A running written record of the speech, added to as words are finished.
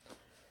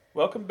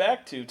Welcome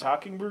back to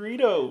Talking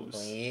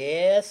Burritos.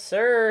 Yes,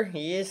 sir.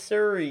 Yes,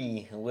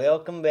 sirree.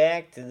 Welcome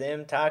back to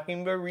them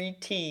talking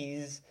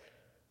burritos.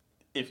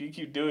 If you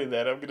keep doing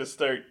that, I'm going to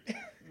start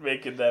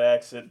making that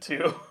accent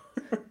too.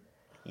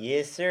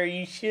 Yes, sir,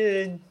 you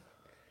should.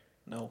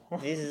 No.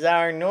 This is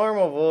our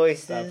normal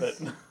voices. Stop it.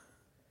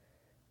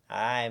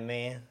 Alright,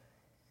 man.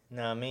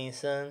 Know what I mean,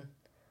 son?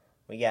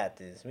 We got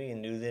this. We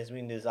can do this. We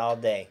can do this all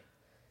day.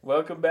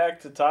 Welcome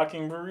back to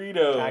Talking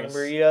Burritos. Talking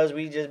burritos,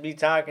 we just be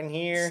talking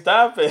here.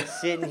 Stop it.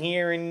 Sitting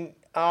here in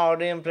all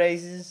them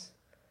places.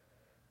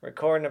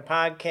 Recording a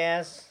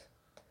podcast.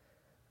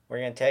 We're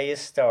going to tell you a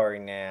story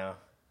now.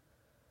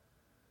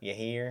 You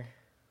hear?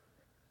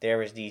 There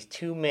was these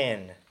two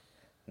men.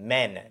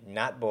 Men,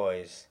 not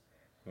boys.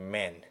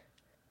 Men.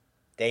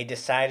 They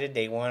decided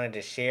they wanted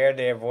to share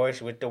their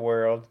voice with the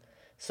world,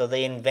 so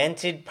they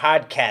invented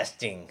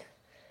podcasting.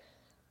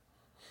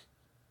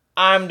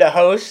 I'm the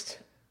host,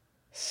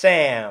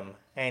 Sam,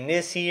 and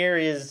this here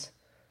is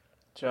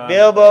John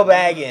Bilbo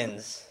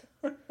Baggins,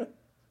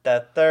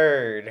 the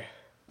third.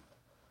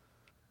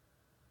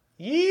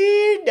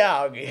 Yeah,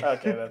 doggy.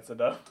 Okay, that's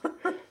enough.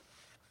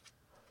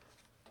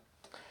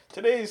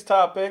 Today's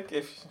topic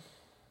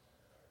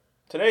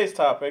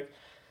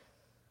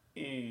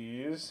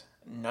is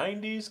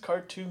 90's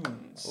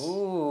cartoons.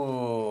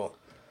 Ooh.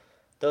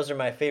 Those are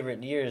my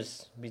favorite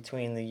years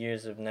between the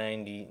years of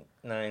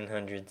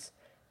 900s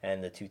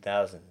and the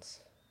 2000s.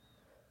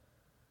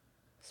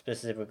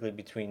 Specifically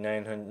between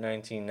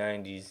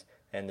 1990s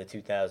and the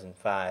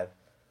 2005.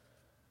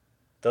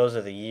 Those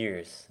are the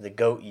years, the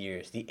GOAT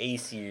years, the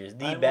ace years,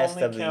 the best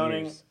of the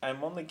years.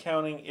 I'm only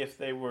counting if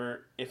they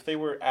were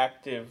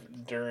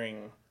active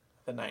during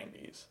the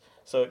 90s.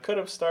 So it could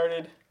have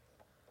started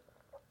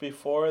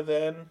before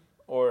then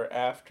or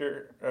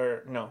after,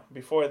 or no,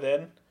 before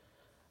then.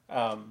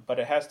 But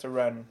it has to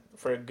run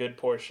for a good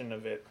portion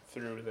of it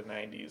through the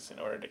 90s in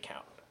order to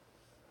count.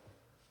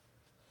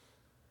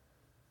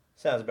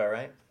 Sounds about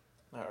right.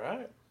 All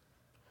right.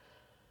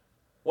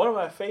 One of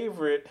my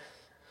favorite...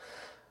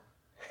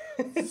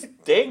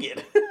 Dang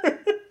it.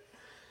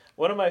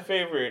 One of my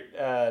favorite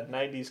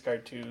 90s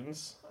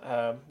cartoons,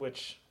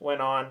 which went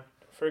on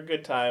for a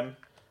good time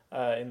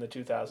in the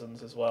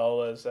 2000s as well,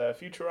 was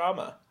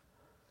Futurama.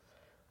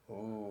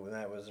 Ooh,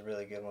 that was a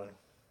really good one.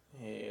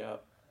 Yeah.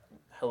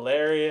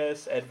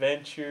 Hilarious,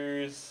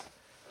 adventures,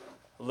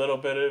 a little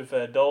bit of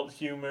adult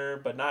humor,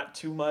 but not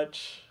too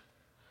much.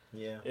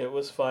 Yeah. It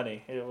was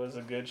funny. It was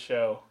a good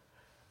show.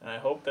 And I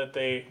hope that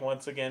they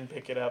once again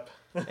pick it up.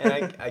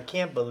 And I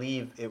can't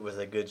believe it was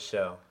a good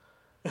show.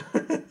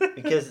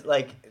 Because,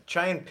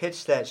 try and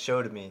pitch that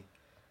show to me.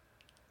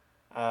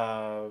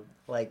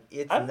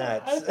 It's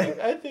nuts.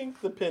 I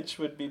think the pitch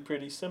would be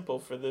pretty simple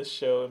for this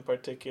show in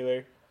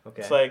particular.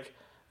 Okay. It's like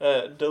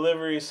a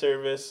delivery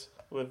service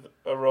with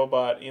a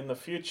robot in the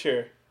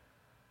future.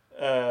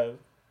 Well,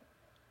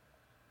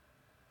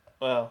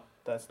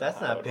 that's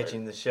not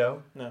pitching the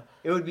show. No.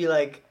 It would be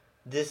like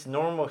this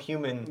normal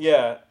human.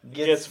 Yeah,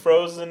 gets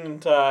frozen in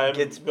time,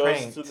 gets goes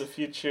pranked to the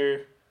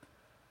future,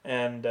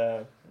 and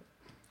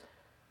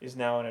is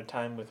now in a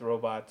time with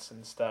robots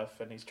and stuff,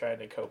 and he's trying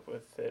to cope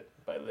with it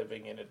by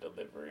living in a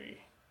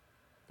delivery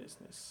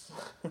business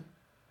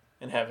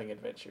and having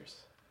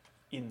adventures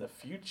in the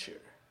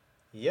future.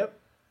 Yep.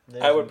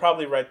 I would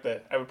probably write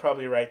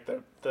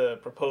the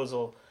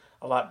proposal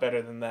a lot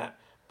better than that,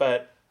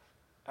 but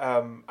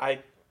I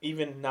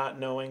even not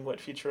knowing what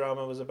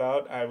Futurama was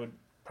about, I would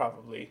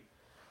probably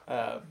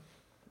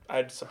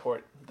I'd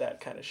support that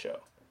kind of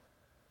show.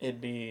 It'd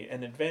be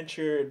an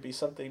adventure, it'd be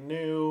something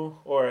new,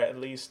 or at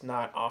least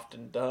not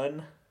often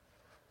done.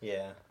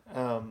 Yeah.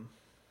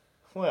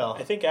 Well,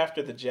 I think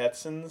after the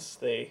Jetsons,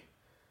 they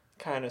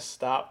kind of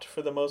stopped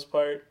for the most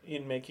part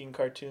in making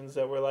cartoons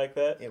that were like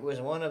that. It was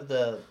one of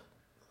the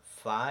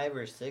 5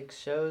 or 6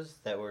 shows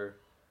that were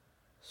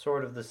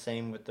sort of the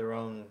same with their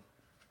own...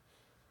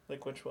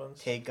 Like which ones?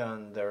 Take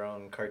on their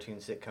own cartoon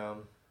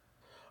sitcom.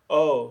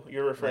 Oh,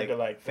 you're referring to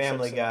like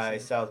Family Guy,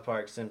 South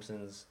Park,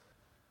 Simpsons,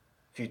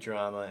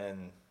 Futurama,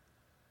 and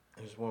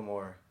there's one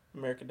more.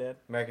 American Dad.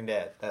 American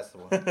Dad, that's the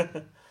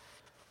one.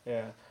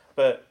 Yeah,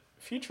 but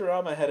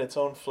Futurama had its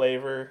own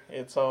flavor,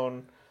 its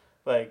own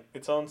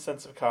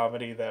sense of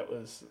comedy that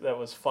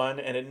was fun,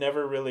 and it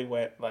never really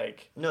went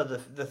like. No, the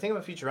thing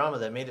about Futurama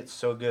that made it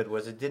so good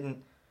was it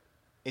didn't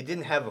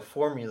have a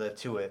formula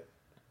to it.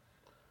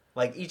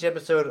 Like, each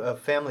episode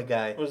of Family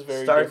Guy was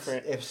very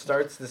different. It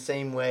starts the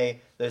same way.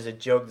 There's a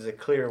joke. There's a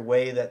clear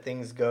way that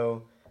things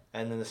go.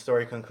 And then the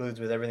story concludes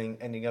with everything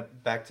ending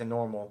up back to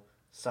normal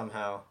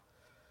somehow.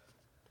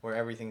 Where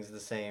everything's the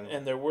same.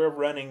 And there were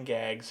running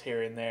gags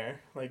here and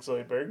there, like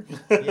Zoidberg.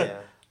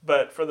 Yeah.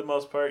 But for the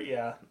most part,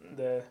 yeah,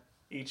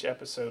 each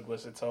episode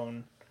was its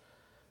own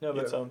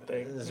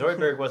thing.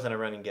 Zoidberg wasn't a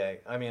running gag.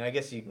 I mean, I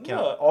guess you can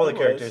count. All the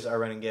characters are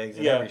running gags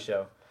in every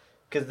show.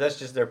 Because that's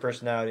just their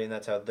personality, and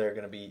that's how they're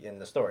going to be in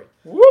the story.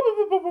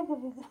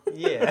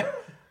 Yeah.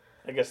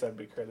 I guess that'd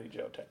be Curly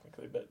Joe,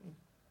 technically, but...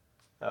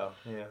 Oh,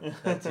 yeah,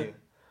 that too.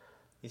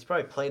 He's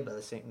probably played by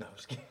the same... No, I'm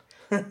just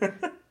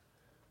kidding.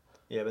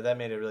 Yeah, but that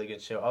made a really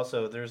good show.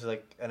 Also, there's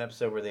like an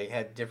episode where they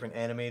had different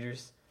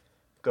animators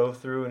go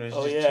through and it was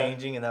Oh just yeah,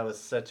 changing, and that was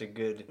such a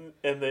good,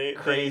 and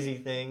crazy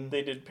thing.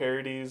 they did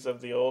parodies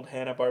of the old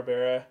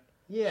Hanna-Barbera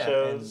Yeah,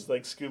 shows and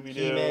like Scooby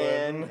Doo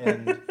He-Man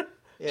and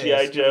yeah, GI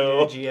Scooby-Doo,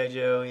 Joe. G.I.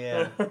 Joe,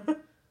 yeah.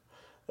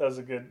 That was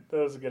a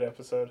good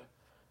episode.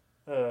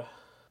 Uh,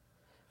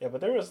 yeah,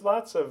 but there was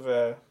lots of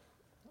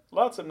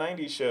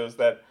 '90s shows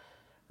that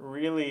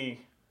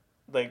really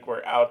like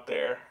were out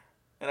there,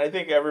 and I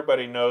think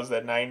everybody knows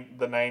that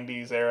the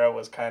 '90s era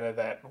was kind of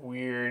that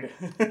weird,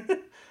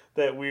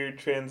 that weird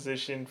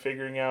transition,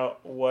 figuring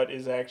out what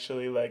is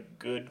actually like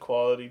good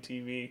quality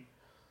TV.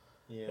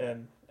 Yeah.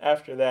 And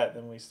after that,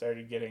 then we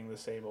started getting the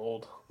same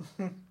old.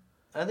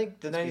 I think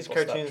the As 90s people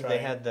stopped cartoons, trying.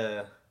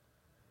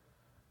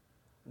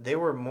 they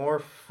were more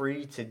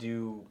free to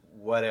do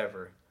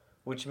whatever,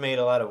 which made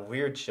a lot of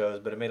weird shows,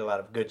 but it made a lot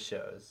of good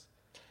shows.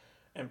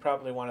 And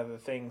probably one of the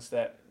things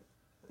that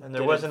And there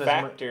didn't wasn't as much.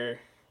 factor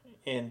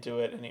into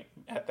it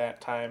at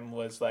that time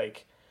was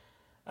like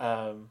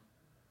um,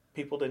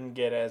 people didn't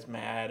get as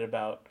mad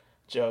about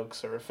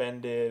jokes or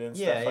offended and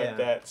Yeah, stuff like yeah.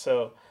 that.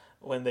 So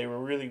when they were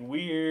really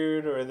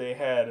weird or they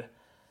had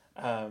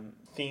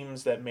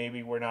themes that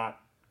maybe were not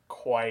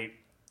quite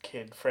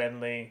kid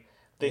friendly,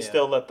 they Yeah.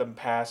 still let them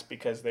pass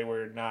because they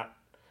were not.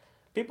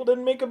 People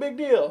didn't make a big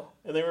deal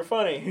and they were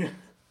funny,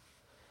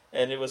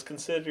 and it was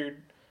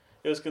considered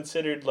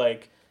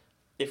like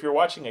if you're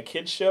watching a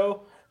kids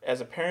show as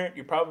a parent,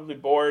 you're probably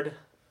bored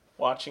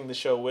watching the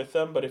show with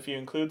them, but if you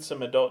include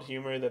some adult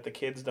humor that the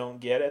kids don't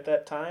get at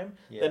that time,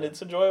 then Yeah.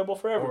 it's enjoyable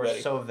for Or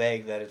everybody. so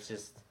vague that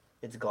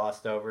it's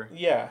glossed over.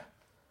 Yeah,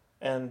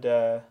 and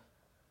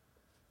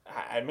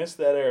I miss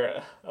that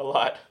era a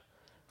lot.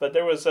 But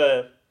there was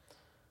a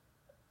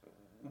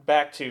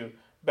back to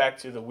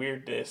the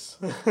weirdness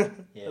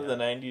Yeah. of the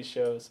 '90s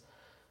shows.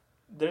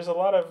 There's a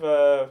lot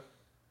of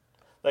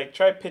like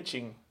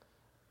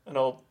an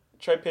old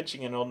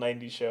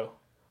 '90s show.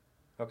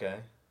 Okay.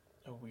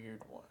 A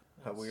weird one.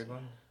 A Let's weird see.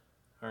 one?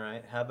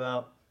 Alright, how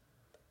about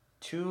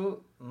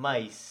two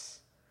mice,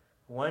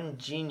 one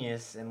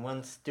genius and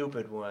one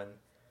stupid one,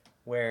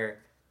 where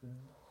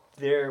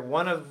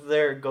one of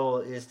their goal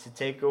is to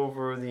take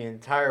over the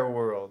entire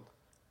world.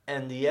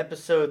 And the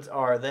episodes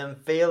are them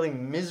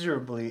failing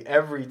miserably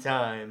every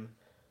time.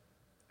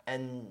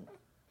 And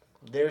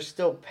they're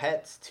still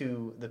pets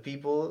to the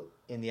people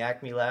in the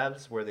Acme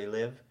Labs where they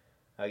live.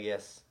 I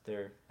guess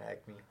they're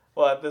Acme.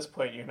 Well, at this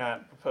point, you're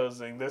not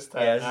proposing this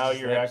time. Yeah, this is Now just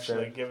an you're episode.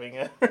 actually giving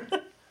it.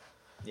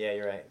 Yeah,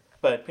 you're right.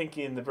 But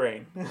Pinky and the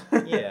Brain.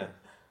 Yeah.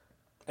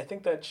 I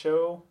think that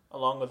show,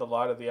 along with a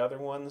lot of the other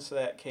ones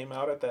that came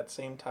out at that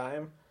same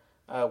time,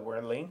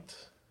 were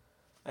linked.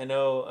 I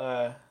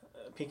know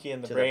Pinky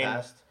and the To Brain. the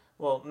past.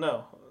 Well,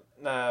 no,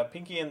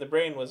 Pinky and the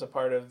Brain was a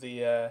part of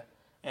the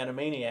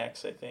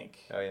Animaniacs, I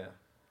think. Oh yeah.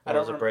 I That don't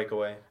was a rem-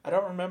 breakaway. I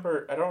don't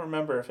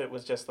remember if it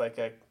was just like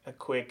a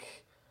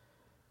quick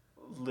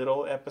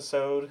little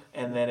episode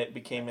and then it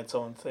became its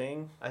own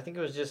thing. I think it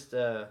was just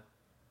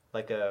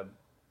like a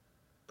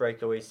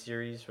breakaway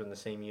series from the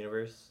same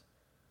universe,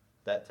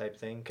 that type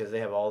thing, because they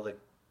have all the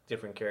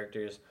different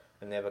characters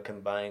and they have a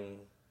combined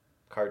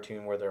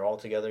cartoon where they're all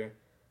together,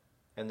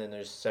 and then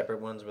there's separate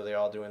ones where they're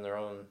all doing their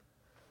own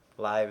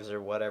lives or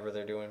whatever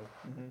they're doing.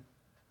 Mm-hmm.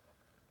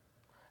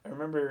 I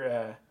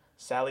remember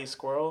Sally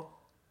Squirrel.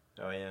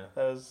 Oh yeah.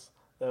 That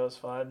was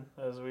fun.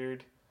 That was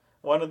weird.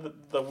 One of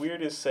the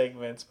weirdest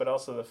segments, but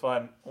also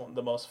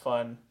the most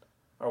fun,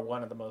 or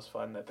one of the most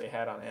fun that they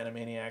had on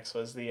Animaniacs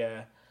was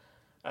the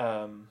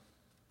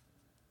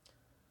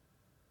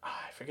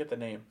I forget the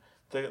name.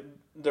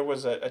 There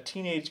was a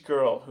teenage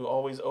girl who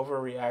always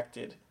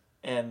overreacted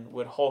and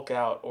would Hulk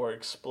out or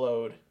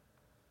explode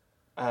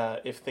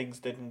if things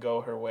didn't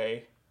go her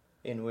way.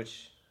 In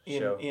which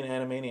In show?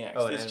 Animaniacs.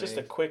 Oh, in it's just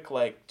a Animaniacs. quick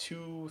like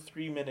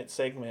 2-3 minute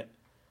segment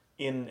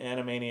in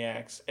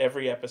Animaniacs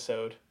every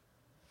episode.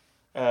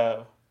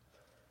 Oh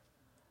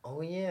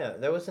yeah,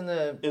 that was in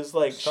the. It was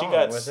like song, she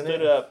got wasn't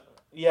stood it? up.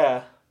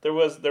 Yeah, there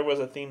was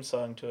a theme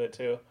song to it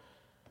too,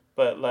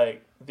 but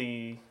like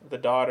the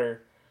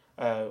daughter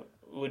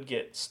would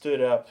get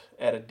stood up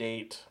at a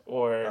date,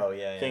 or Oh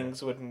yeah, yeah.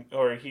 things wouldn't,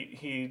 or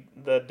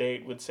the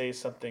date would say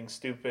something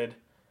stupid,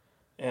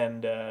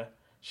 and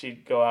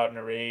she'd go out in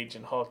a rage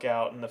and Hulk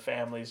out, and the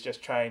family's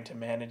just trying to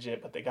manage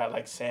it, but they got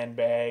like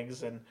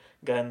sandbags and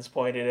guns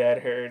pointed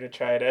at her to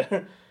try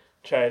to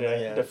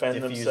yeah,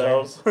 defend diffuse her.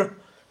 themselves.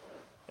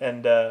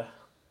 And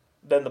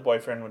then the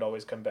boyfriend would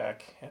always come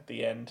back at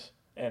the end,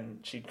 and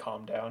she'd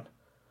calm down.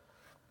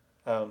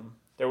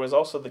 There was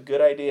also the good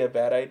idea,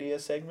 bad idea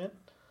segment,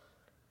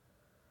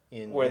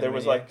 In where there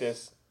was like Animaniacs?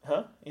 this,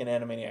 in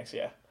Animaniacs,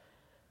 yeah.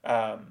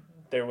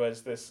 There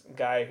was this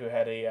guy who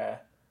had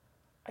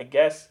I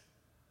guess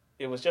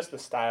it was just the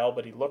style,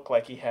 but he looked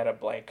like he had a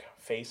blank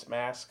face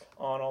mask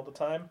on all the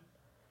time.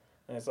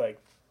 And it's like,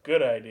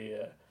 good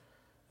idea.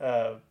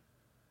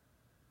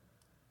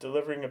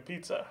 Delivering a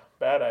pizza,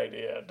 bad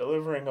idea.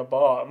 Delivering a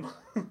bomb.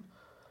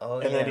 Oh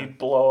And yeah. then he'd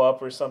blow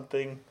up or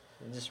something.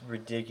 Just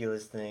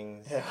ridiculous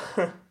things.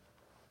 Yeah.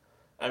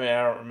 I mean,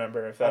 I don't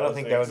remember if that I don't was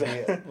think the that would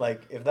exact... be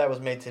like if that was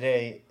made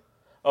today.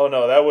 Oh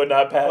no, that would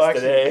not pass Well,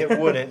 actually, today. it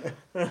wouldn't.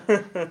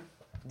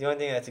 The only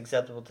thing that's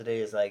acceptable today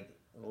is like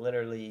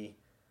literally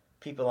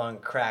people on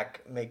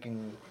crack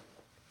making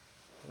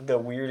the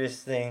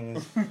weirdest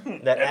things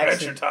that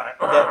Adventure Time.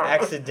 that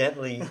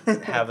accidentally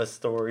have a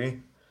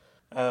story.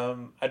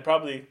 I'd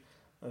probably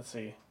let's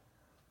see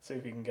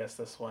if you can guess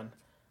this one.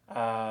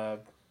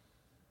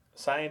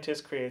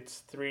 Scientist creates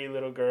 3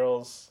 little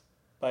girls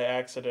by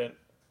accident.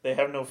 They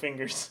have no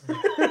fingers.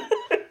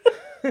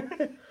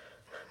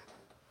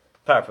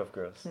 Powerpuff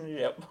Girls.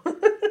 Yep.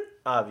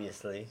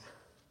 Obviously.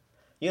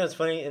 You know what's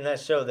funny? In that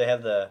show, they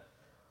have the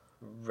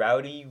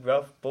Rowdy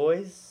Rough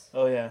Boys,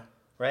 Oh yeah.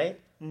 right?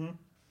 Mm-hmm.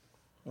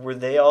 Were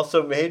they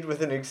also made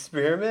with an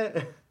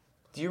experiment?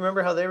 Do you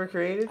remember how they were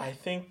created? I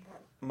think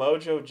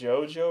Mojo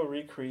Jojo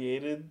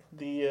recreated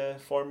the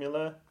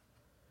formula,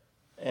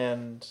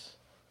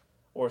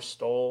 or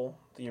stole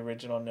the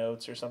original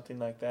notes or something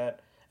like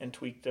that, and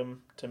tweaked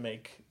them to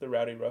make the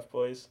Rowdy Rough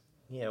Boys.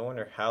 Yeah, I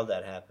wonder how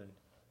that happened.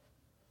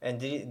 And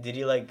did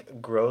he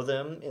like grow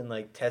them in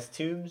like test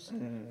tubes,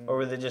 or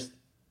were they just?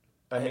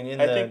 I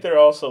think there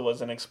also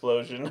was an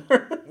explosion.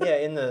 Yeah,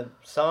 in the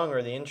song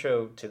or the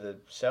intro to the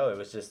show, it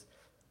was just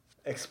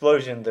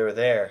explosion. They're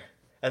there,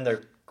 and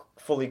they're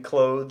fully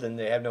clothed, and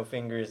they have no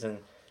fingers, and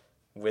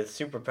with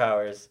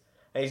superpowers.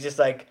 And he's just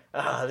like,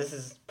 this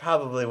is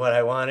probably what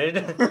I wanted.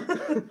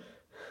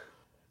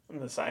 I'm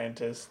the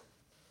scientist.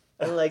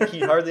 And like he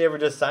hardly ever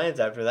does science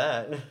after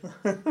that.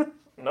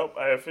 Nope,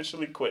 I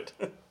officially quit.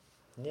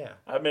 Yeah.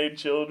 I made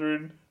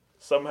children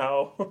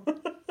somehow.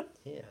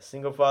 Yeah,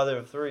 single father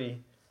of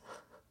 3.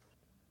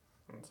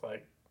 It's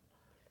like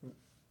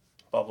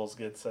Bubbles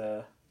gets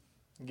the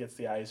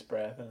ice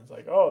breath, and it's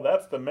like, oh,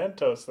 that's the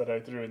Mentos that I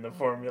threw in the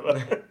formula.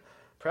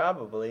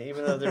 Probably,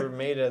 even though they were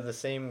made of the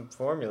same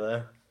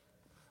formula.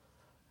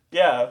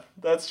 Yeah,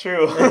 that's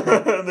true.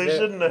 They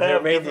shouldn't have.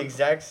 They're made the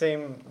exact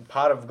same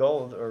pot of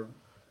gold or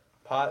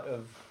pot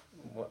of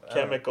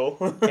chemical.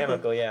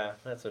 Chemical, yeah,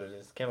 that's what it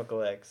is.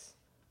 Chemical X.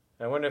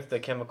 I wonder if the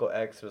chemical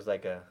X was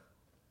like a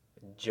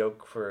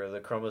joke for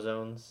the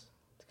chromosomes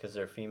because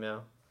they're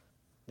female.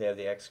 They have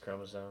the X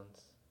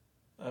chromosomes.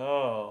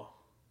 Oh.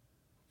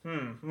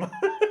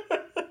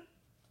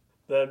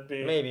 That'd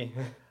be maybe.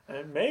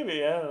 Maybe,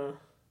 yeah.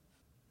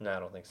 No, I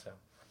don't think so.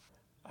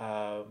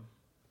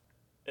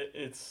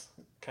 It's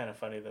kind of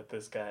funny that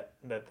this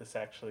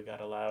actually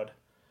got allowed.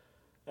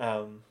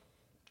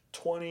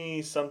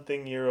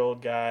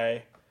 20-something-year-old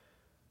guy,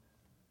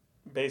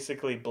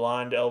 basically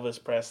blonde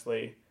Elvis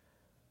Presley,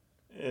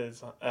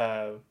 is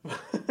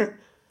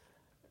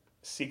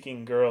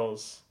seeking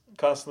girls,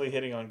 constantly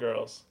hitting on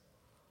girls.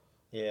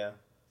 Yeah.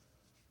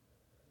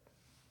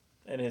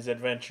 And his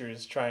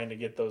adventures trying to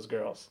get those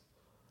girls.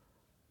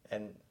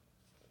 And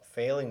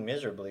failing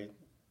miserably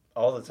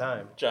all the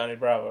time. Johnny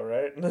Bravo,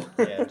 right?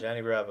 Yeah,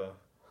 Johnny Bravo.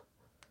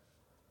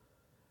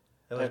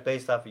 That was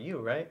based off of you,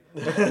 right?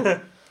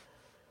 There's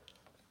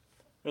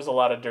a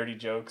lot of dirty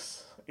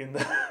jokes in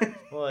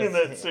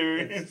that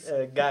series.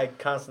 A guy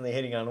constantly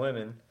hitting on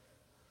women.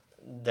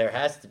 There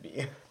has to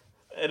be.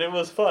 And it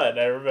was fun.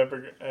 I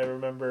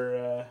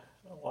remember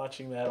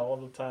watching that all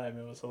the time.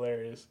 It was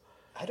hilarious.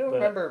 I don't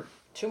remember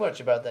too much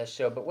about that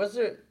show, but was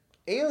there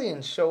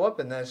aliens show up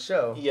in that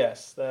show?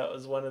 Yes, that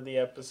was one of the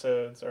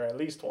episodes, or at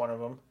least one of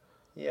them.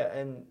 Yeah,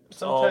 and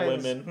sometimes all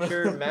women.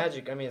 Pure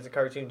magic. I mean, it's a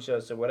cartoon show,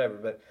 so whatever.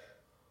 But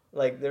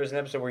like, there was an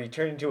episode where he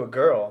turned into a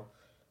girl,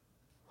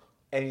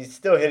 and he's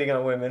still hitting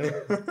on women.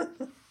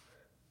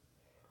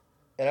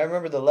 And I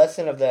remember the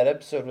lesson of that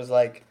episode was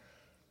like,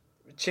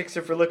 chicks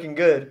are for looking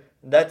good.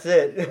 That's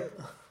it.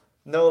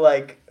 No,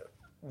 like,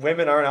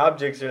 women aren't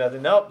objects or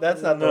nothing. Nope,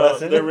 that's not the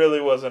lesson. There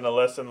really wasn't a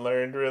lesson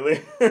learned,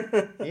 really.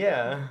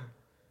 Yeah.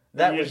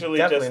 That would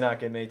definitely not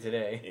get made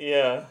today.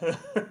 Yeah.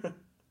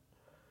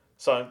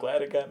 So I'm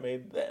glad it got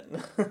made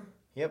then.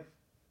 Yep.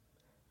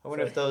 I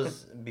wonder if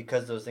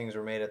because those things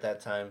were made at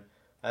that time,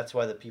 that's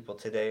why the people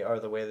today are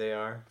the way they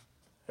are.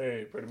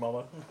 Hey, pretty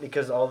mama.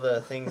 Because all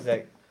the things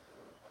that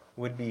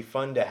would be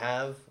fun to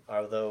have,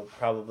 although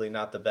probably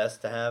not the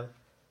best to have,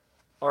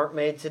 aren't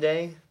made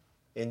today.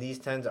 In these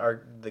times,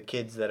 the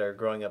kids that are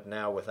growing up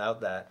now without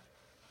that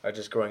are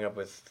just growing up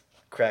with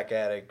crack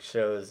addict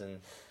shows and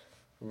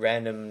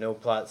random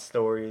no-plot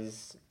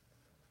stories,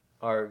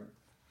 are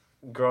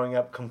growing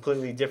up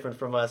completely different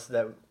from us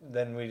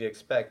than we'd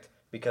expect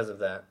because of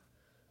that.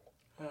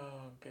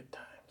 Oh, good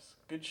times.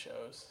 Good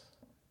shows.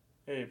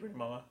 Hey, pretty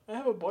mama. I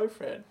have a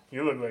boyfriend.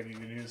 You look like you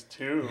could use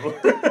 2.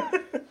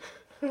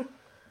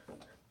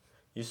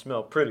 You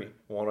smell pretty.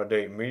 Wanna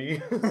date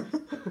me?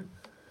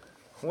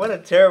 What a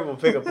terrible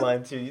pickup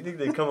line, too. You think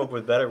they'd come up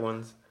with better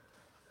ones.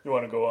 You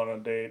want to go on a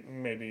date?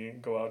 Maybe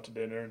go out to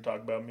dinner and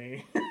talk about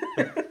me?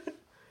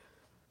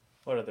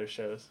 What other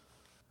shows?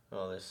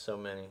 Oh, there's so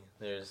many.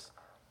 There's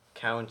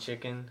Cow and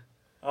Chicken.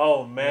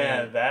 Oh,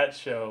 man. That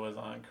show was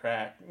on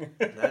crack.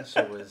 That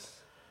show was...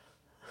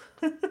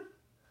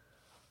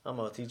 I'm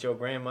going to teach your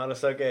grandma to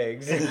suck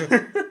eggs.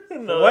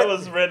 No, What? that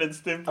was Ren and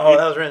Stimpy. Oh,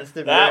 that was Ren and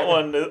Stimpy. That right?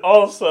 one is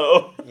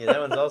also. Yeah, that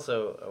one's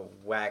also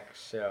a whack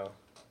show.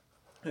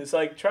 It's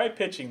like, try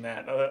pitching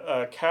that.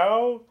 A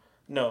cow,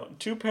 no,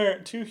 two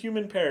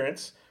human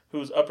parents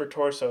whose upper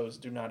torsos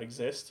do not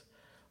exist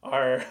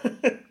are.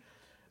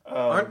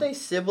 Aren't they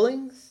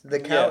siblings? The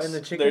cow yes, and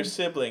the chicken? They're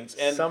siblings.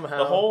 And somehow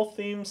the whole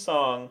theme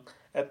song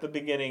at the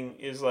beginning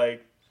is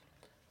like,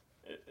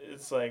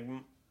 it's like,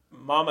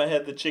 Mama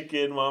had the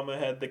chicken, Mama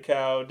had the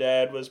cow,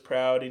 Dad was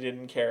proud, he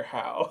didn't care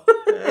how.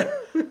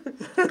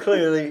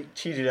 Clearly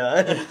cheated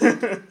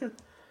on.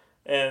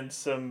 And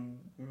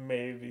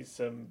maybe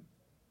some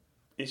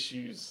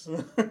issues.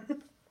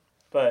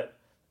 But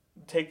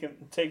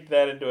take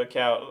that into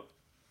account.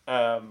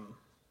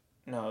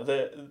 No,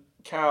 the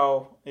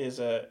cow is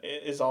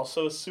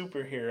also a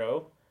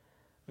superhero.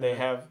 They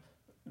have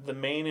the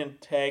main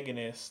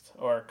antagonist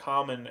or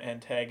common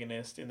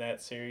antagonist in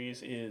that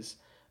series is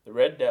the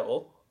Red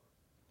Devil.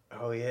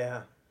 Oh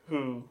yeah,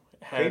 Who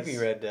has creepy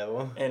Red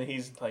Devil, and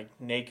he's like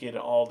naked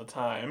all the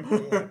time.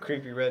 Yeah,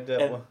 creepy Red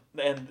Devil,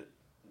 and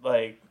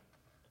like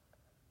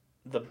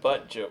the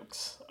butt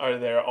jokes are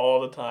there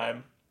all the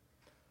time.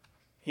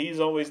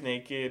 He's always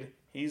naked.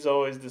 He's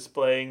always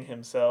displaying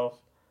himself,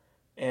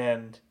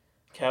 and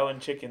Cow and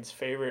Chicken's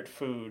favorite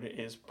food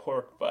is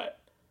pork butt,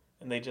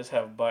 and they just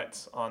have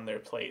butts on their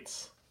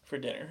plates for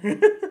dinner.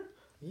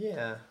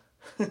 Yeah.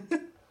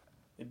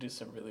 They do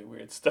some really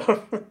weird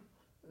stuff.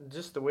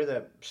 Just the way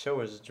that show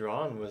was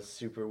drawn was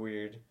super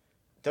weird.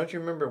 Don't you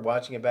remember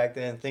watching it back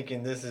then and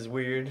thinking this is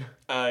weird?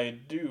 I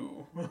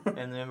do.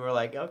 And then we're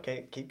like,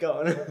 okay, keep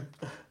going.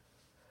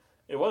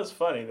 It was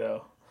funny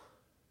though.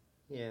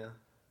 Yeah.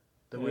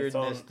 The And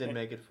weirdness did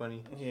make it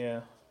funny.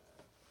 Yeah.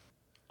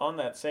 On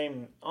that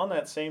same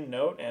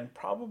note, and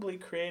probably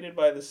created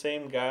by the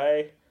same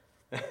guy.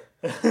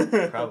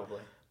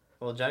 Probably.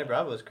 Well, Johnny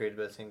Bravo was created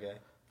by the same guy.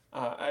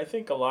 I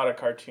think a lot of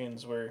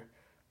cartoons were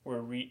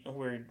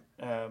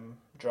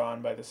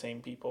drawn by the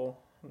same people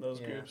in those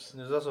groups.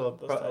 There's also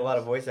a lot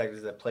of voice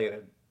actors that played a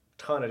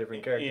ton of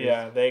different characters.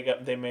 Yeah,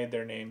 they made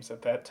their names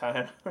at that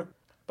time.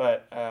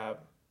 But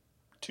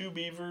two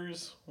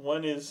beavers,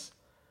 one is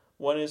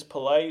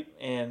polite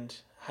and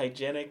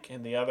hygienic,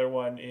 and the other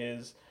one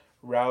is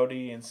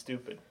rowdy and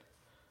stupid.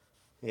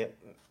 Yep.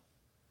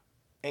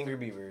 Angry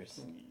Beavers.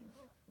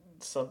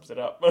 Sums it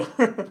up.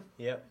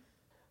 Yep.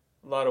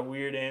 A lot of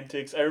weird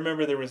antics. I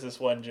remember there was this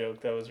one joke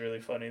that was really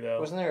funny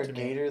though. Wasn't there a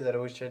gator that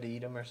always tried to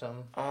eat him or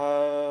something?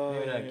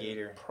 Maybe not a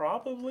gator.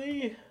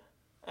 Probably.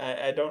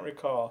 I don't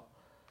recall.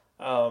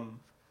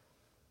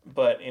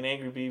 But in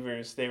Angry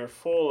Beavers, they were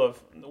full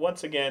of,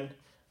 once again,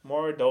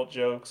 more adult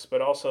jokes,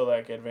 but also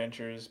like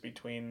adventures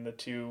between the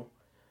two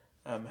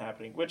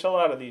happening, which a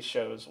lot of these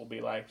shows will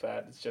be like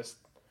that. It's just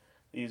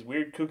these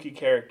weird kooky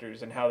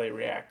characters and how they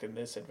react in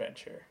this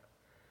adventure.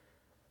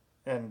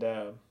 And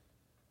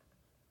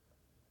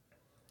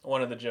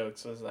one of the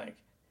jokes was like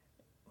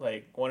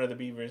one of the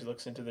beavers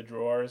looks into the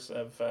drawers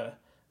of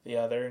the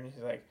other, and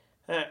he's like,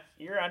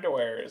 your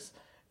underwear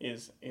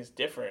is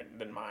different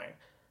than mine.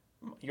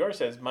 Yours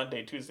says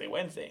Monday, Tuesday,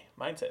 Wednesday.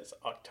 Mine says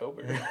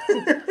October.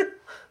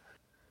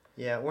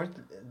 Yeah, weren't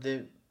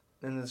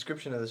in the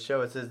description of the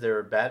show it says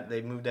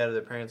they moved out of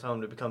their parents'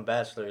 home to become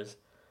bachelors.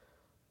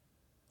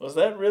 Was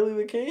that really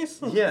the case?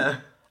 Yeah.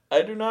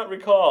 I do not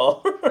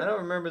recall. I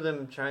don't remember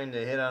them trying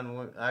to hit on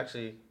women.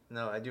 Actually,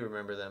 no, I do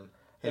remember them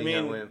hitting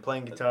on women,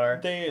 playing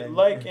guitar.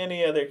 Like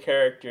any other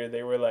character,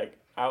 they were like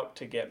out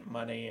to get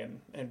money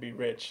and be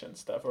rich and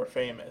stuff, or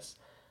famous,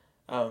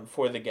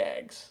 for the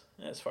gags,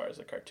 as far as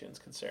the cartoon's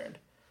concerned.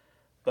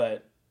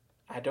 But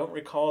I don't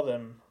recall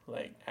them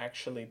like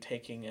actually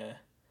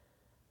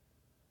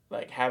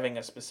having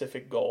a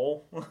specific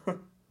goal.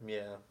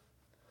 Yeah.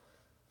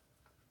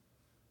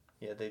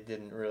 Yeah, they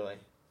didn't really.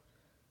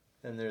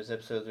 And there's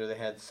episodes where they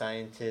had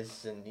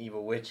scientists and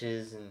evil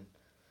witches and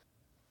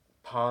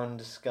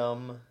pond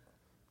scum.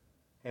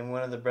 And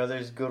one of the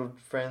brothers' good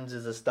friends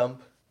is a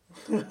stump.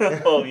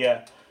 Oh,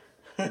 yeah.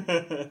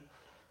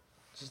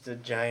 Just a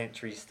giant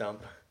tree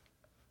stump.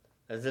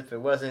 As if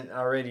it wasn't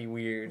already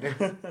weird.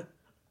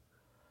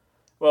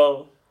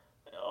 Well,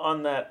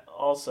 on that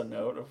also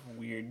note of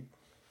weird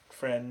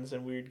friends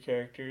and weird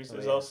characters,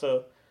 there's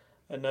also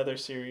another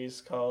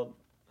series called,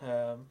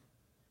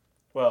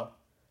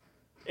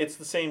 it's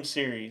the same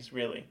series,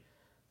 really,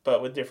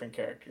 but with different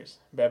characters.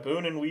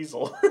 Baboon and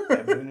Weasel.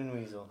 Baboon and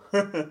Weasel.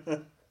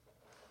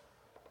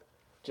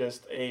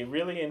 Just a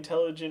really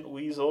intelligent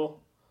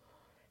weasel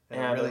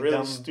and a really really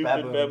dumb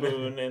stupid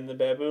baboon. And the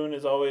baboon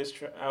is always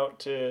out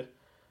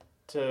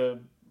to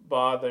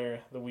bother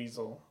the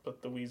weasel,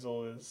 but the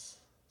weasel is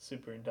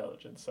super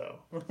intelligent, so.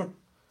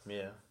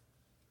 Yeah.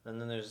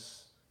 And then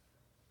there's,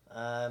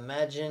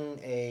 imagine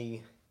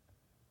a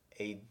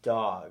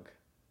dog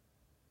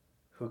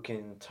who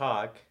can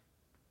talk,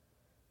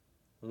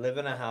 live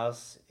in a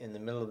house in the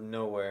middle of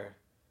nowhere,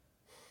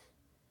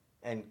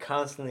 and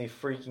constantly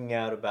freaking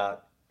out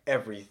about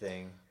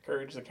everything.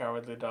 Courage the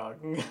Cowardly Dog.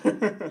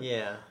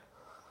 Yeah.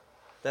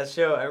 That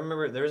show, I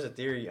remember there was a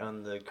theory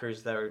on the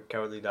Courage the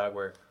Cowardly Dog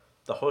where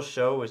the whole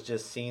show was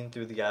just seen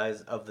through the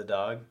eyes of the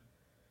dog.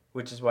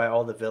 which is why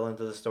all the villains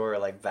of the store are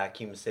like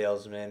vacuum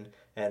salesmen,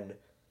 and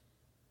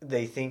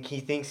he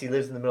thinks he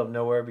lives in the middle of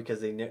nowhere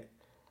because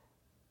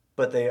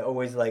but they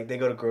always like they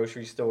go to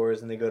grocery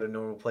stores and they go to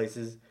normal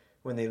places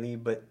when they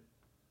leave, but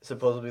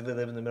supposedly they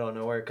live in the middle of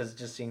nowhere because it's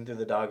just seen through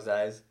the dog's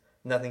eyes.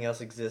 Nothing else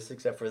exists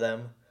except for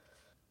them.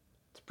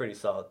 It's a pretty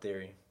solid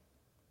theory.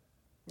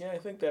 Yeah, I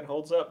think that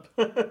holds up.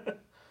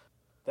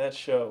 That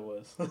show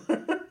was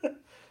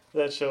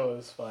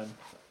fun.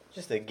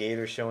 Just a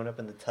gator showing up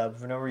in the tub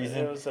for no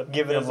reason,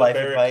 giving him life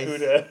advice.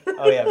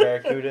 Oh yeah,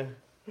 Barracuda.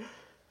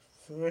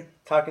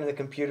 Talking to the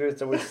computer,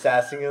 it's always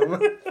sassing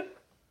him.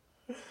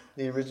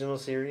 The original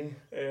series.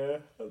 Yeah,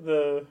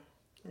 the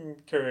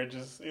Courage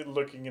is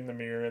looking in the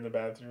mirror in the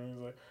bathroom. He's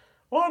like,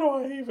 "Why do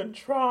I even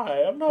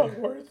try? I'm not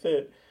worth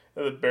it."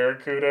 And the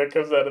Barracuda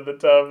comes out of the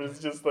tub and is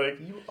just like,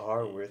 "You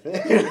are worth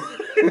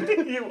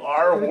it. You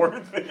are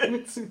worth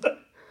it."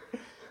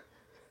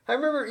 I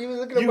remember even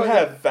looking up. You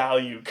have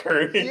value,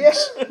 Courage. Yeah.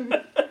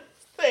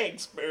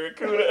 Thanks,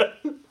 Barracuda.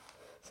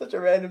 Such a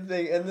random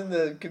thing, and then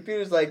the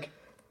computer's like,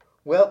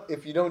 "Well,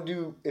 if you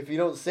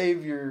don't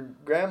save your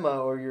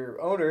grandma or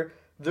your owner,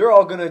 they're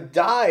all gonna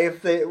die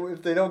if they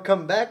don't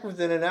come back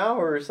within an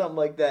hour or something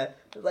like that."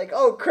 It's like,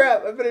 oh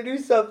crap, I better do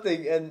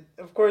something, and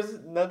of course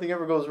nothing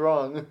ever goes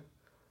wrong.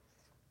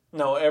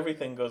 No,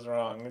 everything goes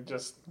wrong. It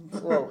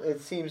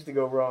seems to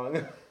go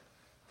wrong.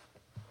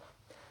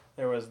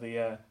 There was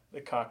the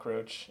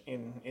cockroach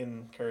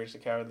in Courage the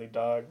Cowardly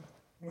Dog.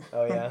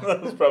 Oh yeah,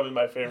 that was probably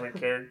my favorite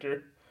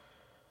character.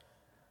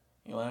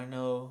 You want to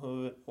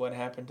know what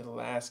happened to the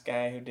last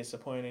guy who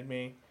disappointed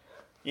me?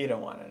 You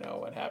don't want to know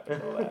what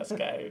happened to the last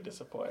guy who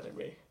disappointed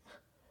me.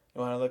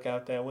 You want to look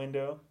out that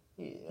window?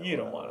 You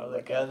don't want to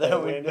look out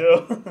that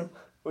window.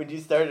 When you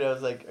started, I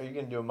was like, "Are you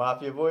gonna do a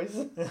mafia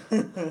voice?"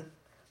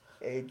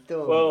 Hey,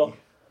 well,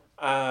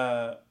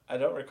 I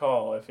don't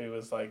recall if it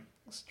was like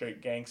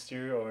straight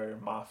gangster or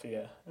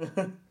mafia.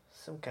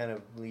 Some kind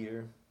of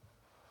leader.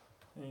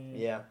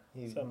 Yeah,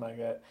 something like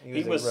that.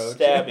 He was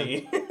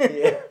stabby.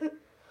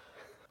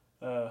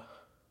 Yeah.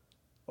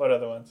 What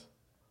other ones?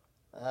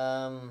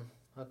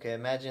 Okay,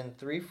 imagine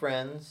 3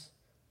 friends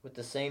with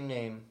the same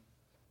name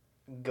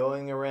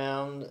going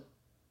around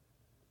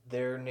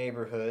their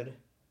neighborhood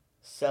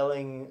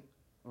selling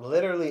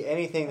literally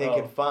anything they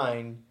could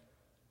find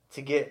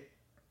to get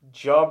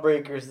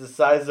jawbreakers the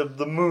size of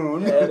the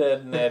moon. Ed,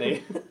 and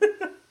Eddie.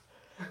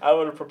 I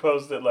would have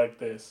proposed it like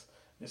this.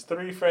 There's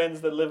 3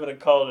 friends that live in a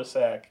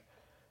cul-de-sac.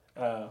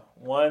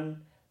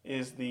 One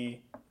is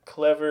the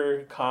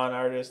clever con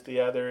artist.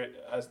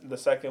 The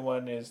second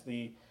one is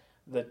the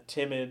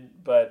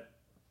timid but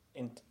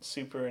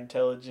super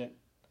intelligent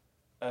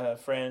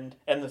friend,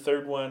 and the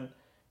third one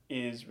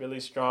is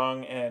really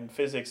strong and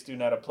physics do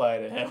not apply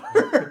to him.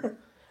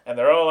 And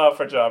they're all out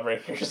for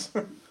jawbreakers.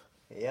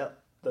 Yep.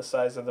 The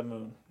size of the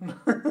moon.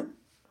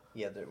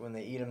 Yeah, when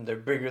they eat them, they're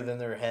bigger than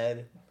their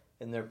head,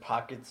 and their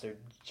pockets are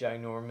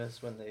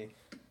ginormous when they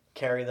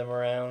carry them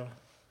around.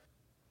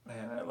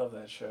 Man, I love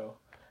that show.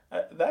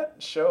 That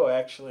show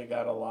actually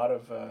got a lot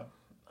of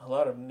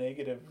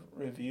negative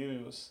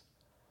reviews.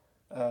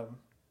 I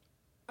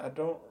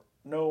don't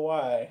know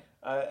why.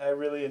 I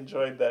really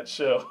enjoyed that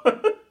show.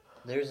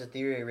 There's a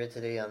theory I read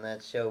today on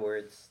that show where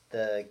it's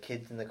the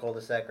kids in the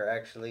cul-de-sac are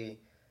actually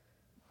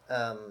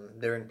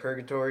they're in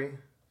purgatory.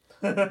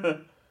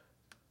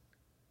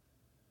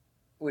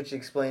 Which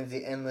explains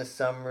the endless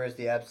summers,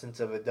 the absence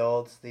of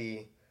adults,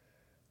 the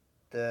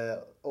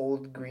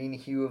old green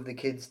hue of the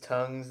kids'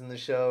 tongues in the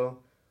show,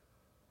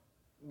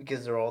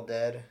 because they're all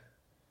dead.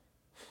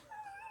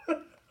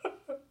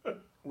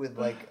 With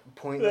like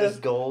pointless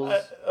goals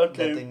that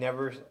they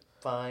never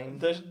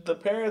find. The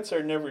parents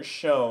are never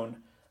shown,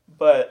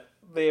 but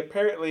they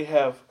apparently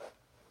have.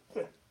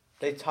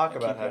 They talk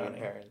about having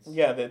parents.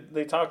 Yeah,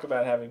 they talk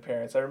about having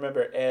parents. I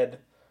remember Ed.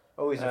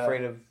 Always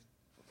afraid of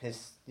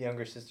his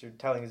younger sister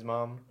telling his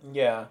mom.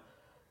 Yeah,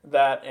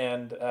 that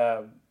and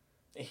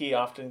he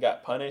often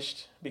got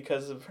punished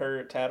because of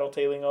her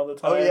tattletaling all the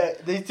time. Oh yeah,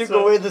 they took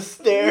away the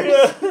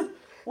stairs. Yeah.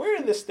 Where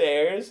are the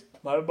stairs?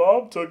 My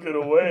mom took it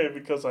away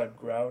because I'm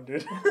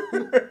grounded.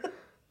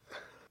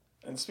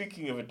 And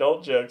speaking of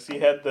adult jokes, he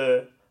had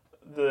the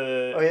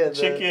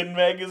chicken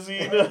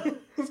magazine.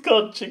 It's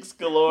called Chicks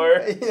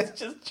Galore. Yeah. It's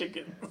just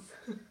chickens.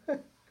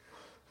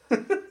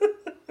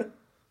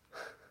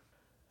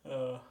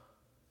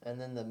 And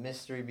then the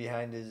mystery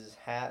behind his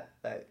hat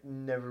that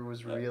never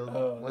was revealed.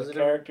 The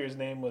character's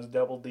name was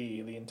Double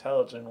D, the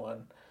intelligent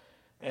one.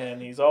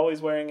 And he's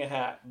always wearing a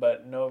hat,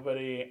 but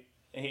nobody...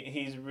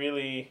 He's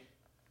really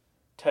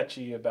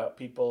touchy about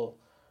people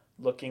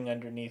looking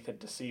underneath it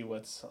to see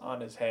what's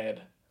on his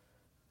head.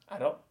 I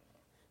don't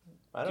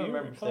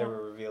remember if they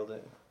ever revealed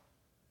it.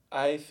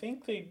 I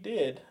think they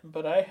did,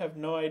 but I have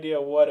no idea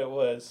what it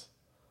was.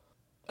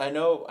 I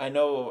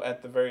know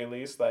at the very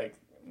least, like,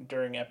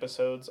 during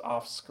episodes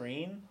off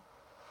screen,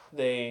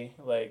 they,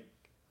 like,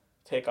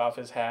 take off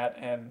his hat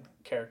and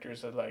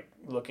characters are, like,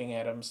 looking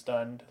at him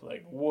stunned,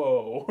 like,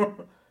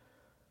 whoa.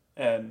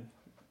 And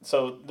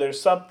so there's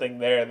something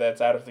there that's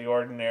out of the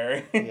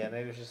ordinary. Yeah,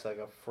 maybe it's just like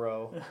a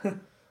fro.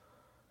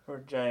 Or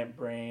a giant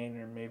brain,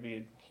 or maybe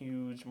a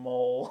huge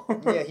mole.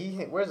 Yeah,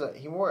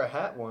 he wore a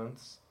hat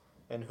once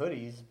and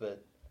hoodies,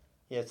 but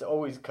yeah, it's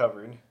always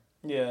covered.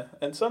 Yeah,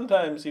 and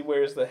sometimes he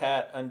wears the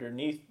hat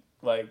underneath,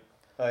 like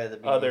Oh yeah, the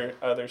beanie.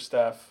 other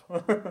stuff.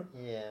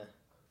 Yeah.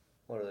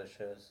 What other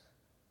shows?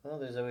 Well,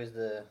 there's always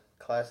the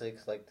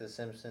classics like The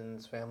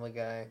Simpsons, Family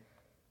Guy,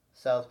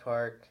 South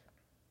Park.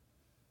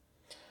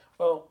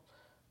 Well,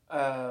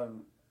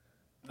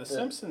 the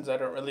Simpsons, I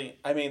don't really.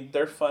 I mean,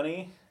 they're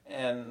funny,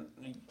 and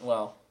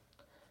well,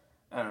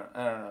 I don't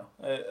know.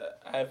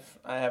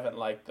 I haven't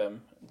liked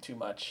them too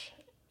much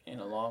in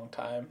a long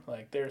time.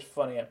 Like, there's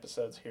funny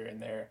episodes here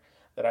and there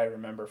that I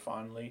remember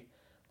fondly,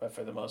 but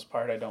for the most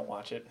part, I don't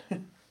watch it.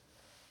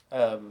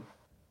 um,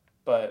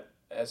 but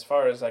as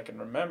far as I can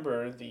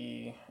remember,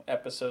 the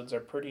episodes are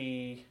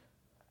pretty.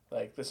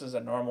 Like, this is a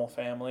normal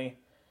family,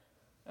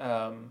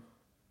 um,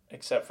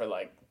 except for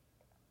like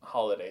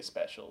holiday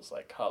specials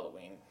like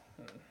Halloween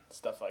and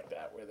stuff like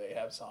that where they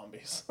have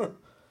zombies.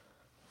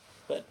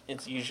 But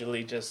it's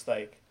usually just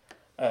like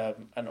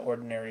an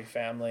ordinary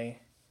family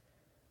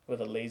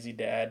with a lazy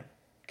dad,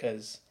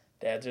 because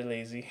dads are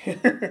lazy.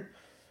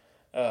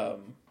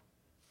 um,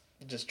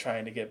 just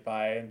trying to get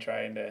by and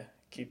trying to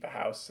keep a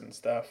house and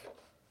stuff.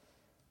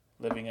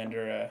 Living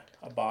under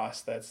a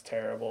boss that's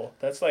terrible.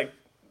 That's like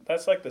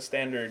the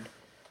standard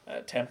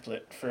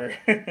template for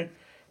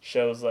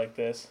shows like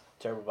this.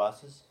 Terrible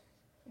bosses.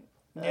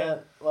 Yeah.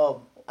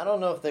 Well, I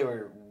don't know if they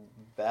were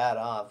bad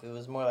off. It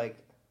was more like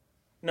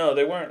No,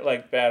 they weren't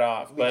like bad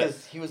off,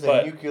 because he was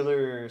a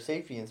nuclear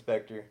safety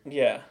inspector.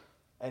 Yeah.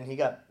 And he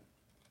got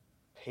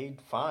paid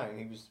fine.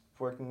 He was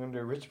working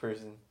under a rich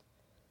person.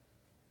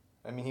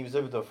 I mean, he was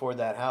able to afford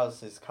that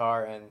house, his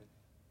car, and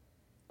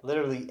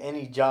literally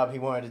any job he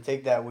wanted to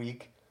take that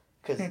week.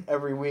 Because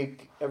every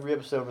week, every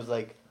episode was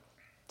like,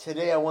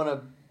 today I want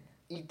to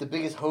eat the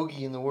biggest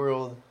hoagie in the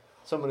world.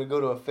 So I'm going to go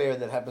to a fair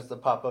that happens to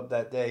pop up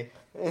that day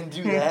and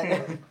do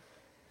that.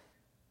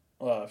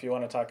 Well, if you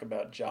want to talk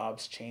about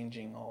jobs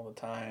changing all the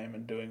time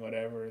and doing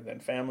whatever, then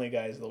Family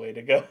Guy is the way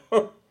to go.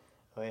 Oh,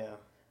 yeah.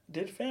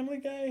 Did Family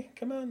Guy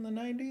come out in the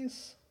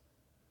 90s?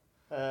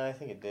 I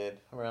think it did,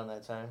 around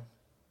that time.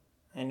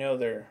 I know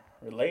they're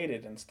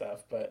related and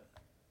stuff, but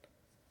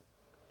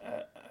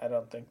I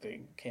don't think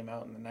they came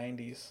out in the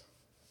 90s.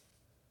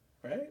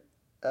 Right?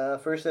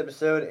 First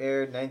episode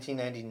aired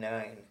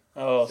 1999.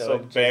 Oh, so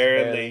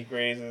barely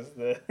grazes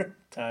the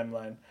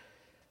timeline.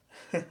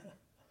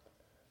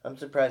 I'm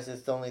surprised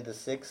it's only the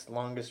 6th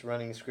longest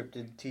running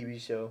scripted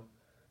TV show.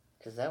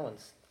 Because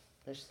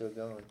they're still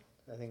going,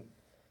 I think.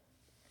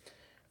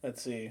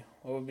 Let's see.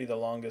 What would be the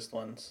longest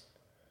ones?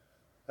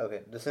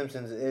 Okay, The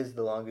Simpsons is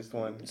the longest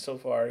one. So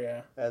far,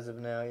 yeah. As of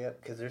now,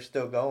 yep, because they're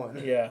still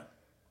going. Yeah.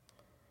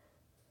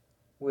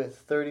 With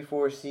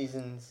 34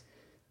 seasons.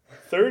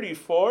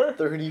 34?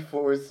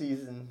 34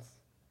 seasons.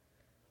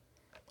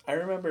 I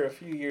remember a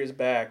few years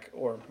back,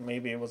 or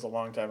maybe it was a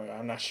long time ago,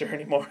 I'm not sure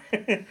anymore.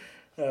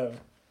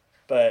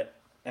 But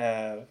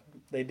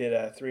they did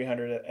a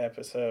 300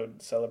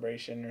 episode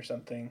celebration or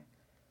something.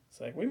 It's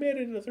like, we made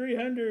it to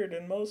 300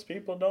 and most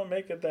people don't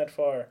make it that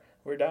far.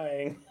 We're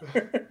dying.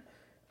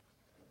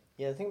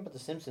 Yeah, the thing about The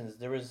Simpsons,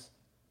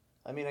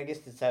 I guess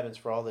this happens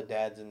for all the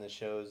dads in the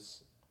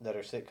shows that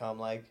are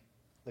sitcom-like,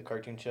 the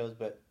cartoon shows,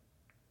 but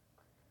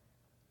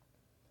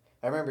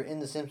I remember in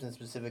The Simpsons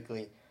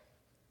specifically,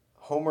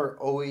 Homer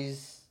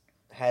always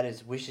had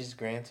his wishes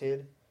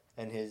granted,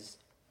 and his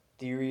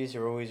theories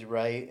are always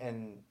right,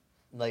 and,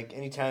 like,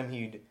 anytime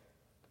he'd,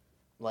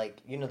 like,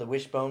 you know the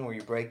wishbone where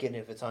you break it, and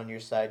if it's on your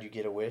side, you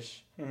get a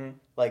wish? Mm-hmm.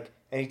 Like,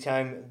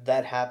 anytime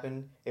that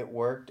happened, it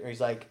worked, or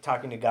he's, like,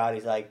 talking to God,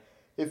 he's like,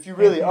 if you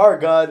really are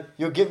God,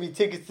 you'll get me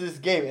tickets to this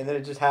game, and then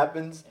it just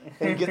happens,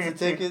 and he gets the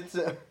tickets.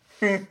 Or,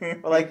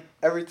 like,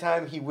 every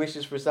time he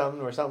wishes for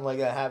something, or something like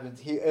that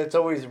happens, it's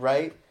always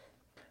right.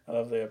 I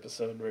love the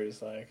episode where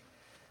he's like,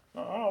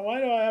 oh, why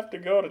do I have to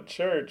go to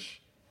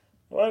church?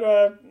 Why do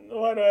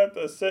I have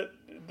to sit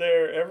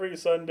there every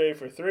Sunday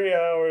for 3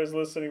 hours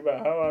listening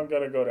about how I'm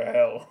going to go to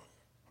hell?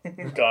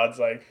 God's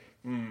like,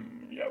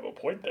 you have a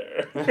point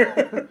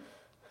there.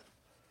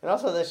 And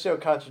also, that show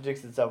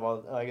contradicts itself. All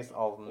of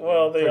them.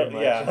 Well,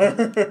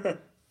 yeah.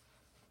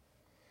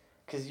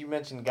 Because you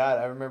mentioned God,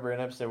 I remember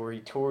an episode where he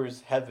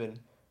tours heaven,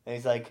 and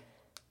he's like,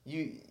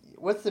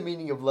 what's the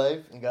meaning of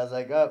life? And God's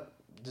like,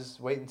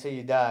 just wait until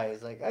you die.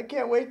 He's like, I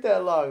can't wait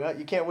that long. Huh?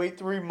 You can't wait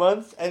 3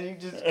 months, and he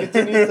just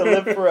continues to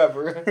live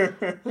forever.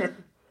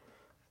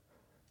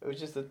 It was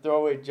just a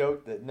throwaway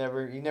joke that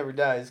he never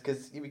dies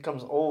because he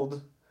becomes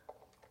old.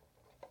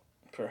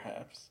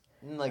 Perhaps.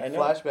 And like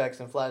flashbacks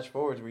and flash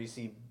forwards where you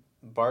see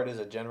Bart as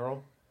a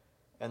general,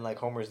 and like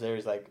Homer's there,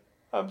 he's like,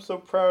 I'm so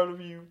proud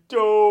of you,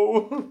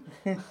 Joe.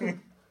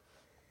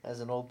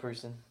 As an old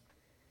person.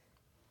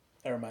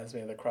 That reminds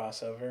me of the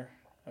crossover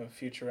of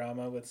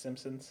Futurama with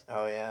Simpsons.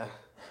 Oh, yeah.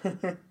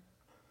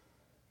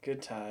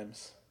 Good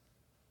times.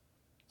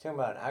 Talking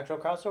about an actual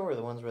crossover or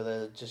the ones where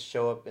they just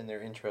show up in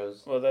their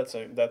intros? Well, that's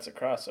a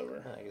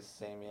crossover. I guess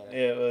the same, yeah.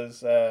 It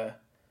was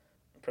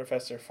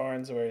Professor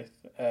Farnsworth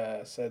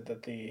said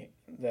that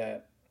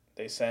they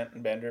they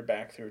sent Bender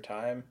back through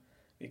time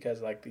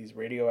because like these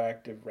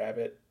radioactive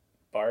rabbit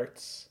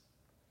Barts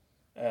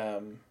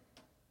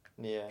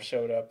Yeah.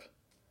 showed up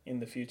in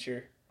the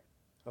future.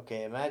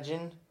 Okay,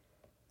 imagine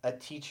a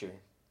teacher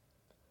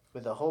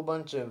with a whole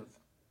bunch of,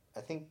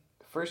 I think,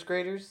 first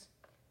graders,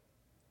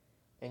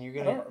 and you're I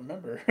gonna don't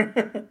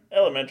remember.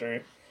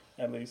 Elementary,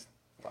 at least.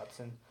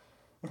 Watson,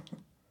 a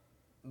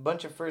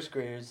bunch of first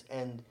graders,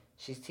 and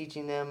she's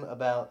teaching them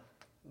about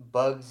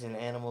bugs and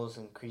animals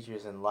and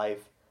creatures and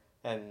life,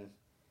 and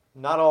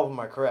not all of them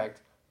are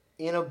correct.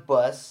 In a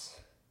bus,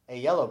 a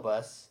yellow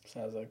bus.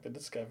 Sounds like the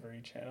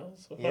Discovery Channel.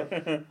 So.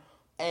 Yep.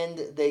 And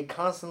they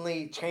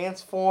constantly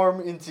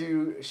transform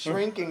into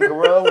shrink and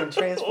grow and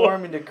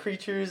transform into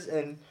creatures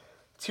and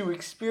to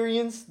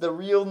experience the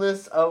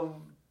realness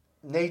of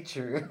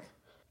nature.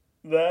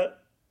 That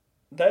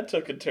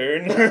took a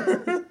turn.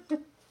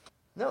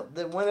 No,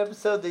 the one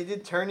episode they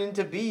did turn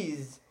into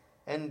bees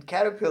and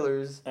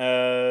caterpillars.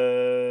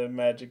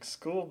 Magic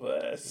School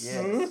Bus.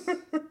 Yes.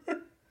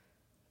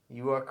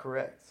 You are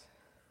correct.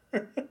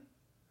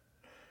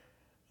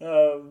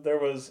 There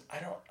was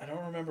I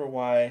don't remember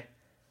why.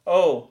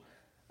 Oh,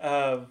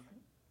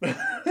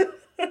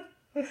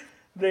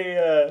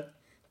 they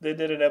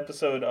did an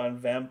episode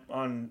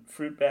on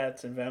fruit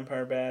bats and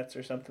vampire bats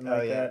or something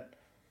like that,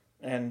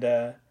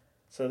 and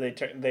so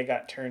they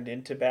got turned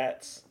into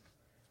bats,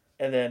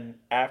 and then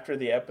after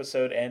the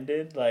episode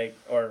ended, like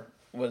or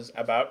was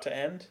about to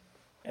end,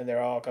 and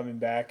they're all coming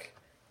back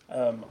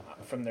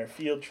from their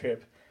field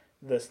trip.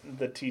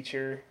 The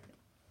teacher,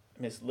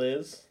 Miss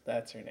Liz,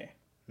 that's her name.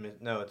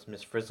 No, it's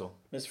Miss Frizzle.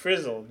 Miss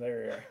Frizzle,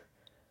 there we are.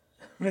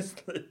 Miss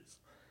Liz.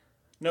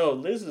 No,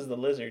 Liz is the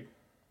lizard.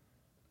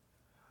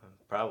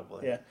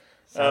 Probably. Yeah.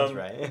 Sounds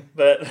right.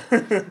 But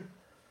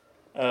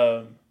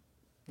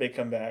they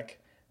come back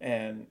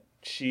and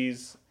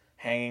she's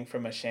hanging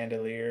from a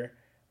chandelier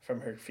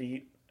from her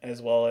feet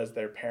as well as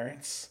their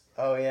parents.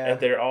 Oh, yeah. And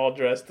they're all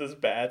dressed as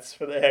bats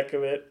for the heck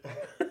of it.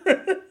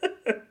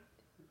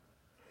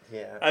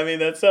 Yeah. I mean,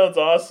 that sounds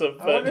awesome.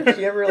 But... I wonder if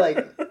she ever,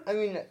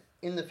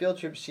 in the field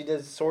trip, she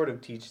does sort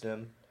of teach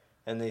them.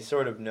 And they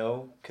sort of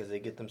know because they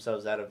get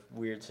themselves out of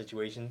weird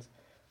situations.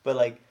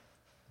 But,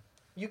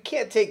 you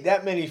can't take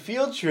that many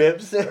field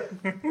trips.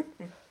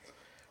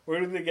 Where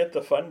do they get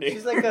the funding?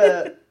 She's like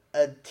a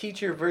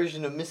teacher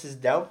version of Mrs.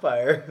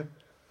 Doubtfire.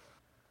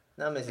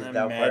 Not Mrs. A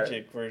Doubtfire.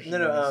 magic version.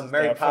 No, of Mrs.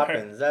 Mary Doubtfire.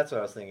 Poppins. That's what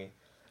I was thinking.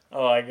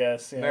 Oh, I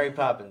guess, yeah. Mary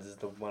Poppins is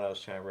the one I was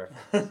trying to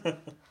reference.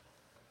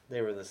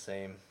 They were the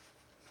same.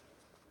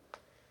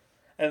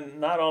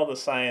 And not all the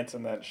science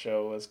in that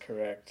show was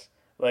correct.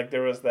 Like,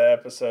 there was the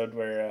episode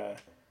where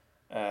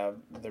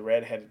the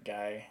redheaded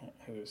guy,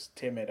 who's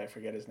timid, I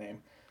forget his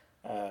name,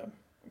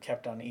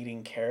 kept on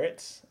eating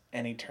carrots,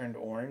 and he turned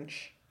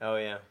orange. Oh,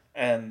 yeah.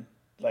 And,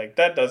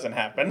 that doesn't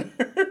happen.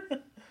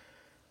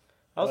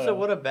 Also,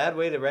 what a bad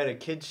way to write a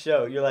kid's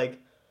show. You're like,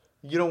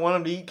 you don't want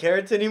them to eat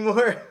carrots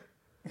anymore?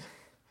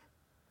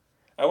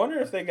 I wonder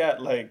if they got,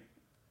 ran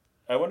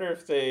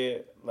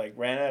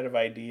out of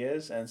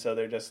ideas, and so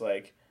they're just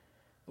like,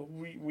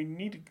 we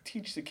need to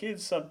teach the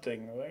kids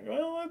something. Like,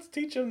 well, let's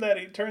teach them that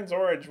it turns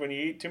orange when you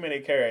eat too many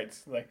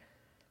carrots. Like,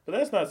 but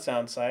that's not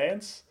sound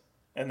science.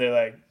 And they're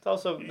like, it's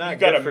also not you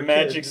got good a for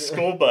magic kids.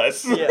 school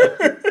bus. Yeah.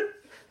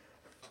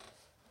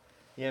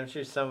 Yeah, I'm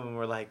sure some of them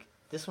were like,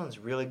 this one's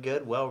really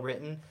good, well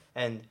written,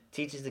 and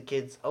teaches the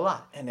kids a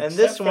lot. And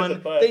this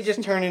one, they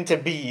just turn into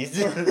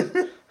bees.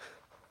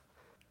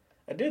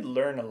 I did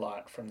learn a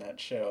lot from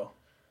that show.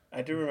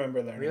 I do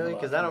remember learning Really? a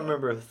lot. Because I don't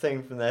remember a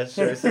thing from that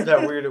show. It's just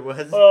how weird it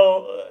was.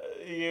 Well,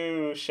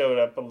 you showed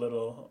up a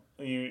little.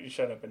 You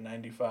showed up in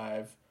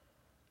 95.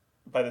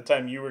 By the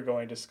time you were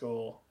going to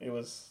school, it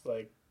was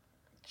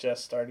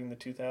just starting the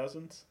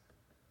 2000s.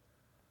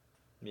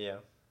 Yeah.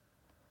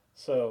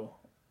 So,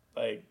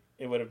 it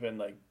would have been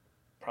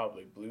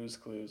probably Blue's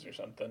Clues or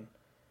something.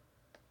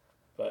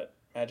 But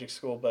Magic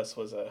School Bus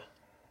was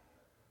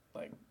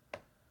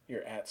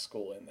you're at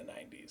school in the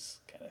 90s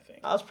kind of thing.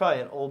 I was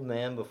probably an old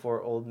man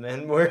before old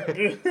men were.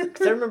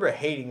 Because I remember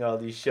hating all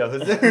these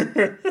shows.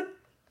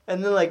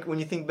 And then, when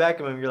you think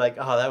back of them, you're like,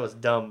 oh, that was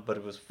dumb, but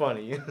it was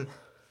funny.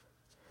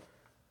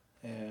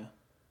 Yeah.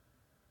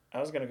 I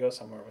was going to go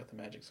somewhere with the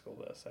Magic School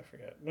Bus. I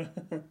forget.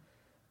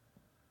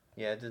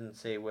 Yeah, it didn't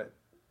say what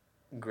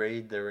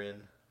grade they're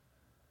in.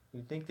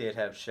 You'd think they'd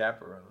have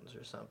chaperones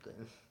or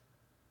something.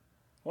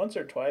 Once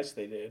or twice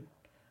they did.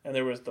 And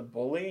there was the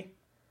bully.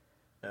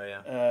 Oh,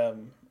 yeah.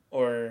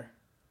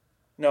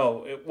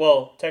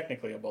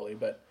 Technically a bully,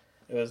 but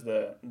it was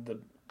the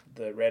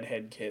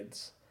redhead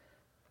kid's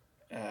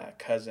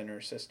cousin or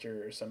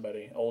sister or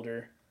somebody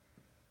older,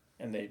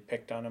 and they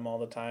picked on him all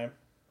the time.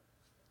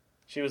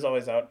 She was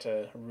always out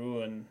to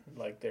ruin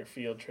their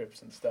field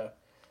trips and stuff.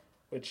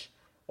 Which,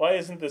 why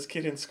isn't this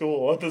kid in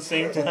school at the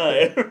same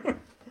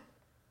time?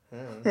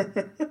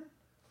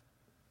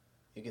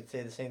 You could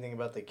say the same thing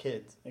about the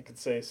kids. I could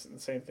say the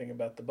same thing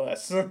about the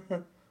bus.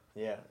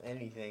 Yeah,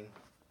 anything.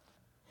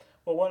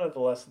 Well, one of the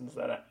lessons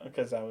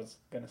because I was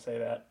going to say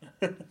that,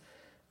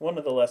 one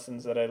of the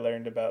lessons that I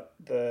learned about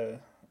the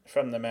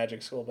from the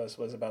Magic School Bus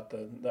was about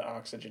the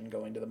oxygen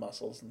going to the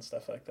muscles and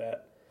stuff like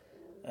that.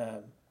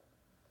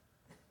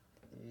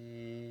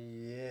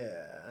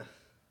 Yeah.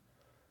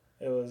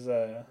 It was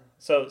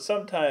so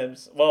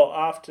sometimes, well,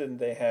 often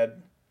they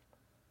had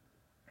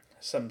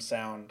some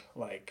sound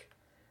like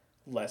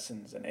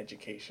lessons and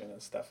education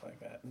and stuff like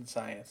that in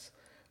science,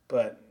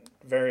 but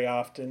very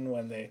often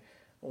when they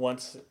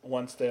once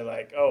they're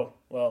like, oh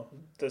well,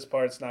 this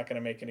part's not going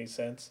to make any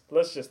sense,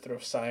 let's just throw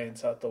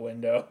science out the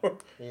window.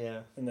 Yeah.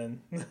 And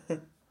then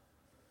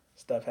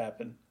stuff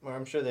happened. Well,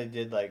 I'm sure they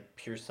did like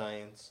pure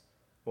science.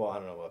 Well, I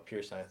don't know about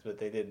pure science, but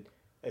they did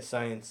a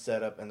science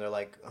setup, and they're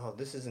like, oh,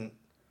 this isn't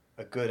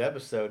a good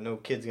episode. No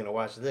kid's gonna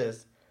watch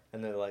this.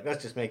 And they're like,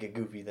 let's just make it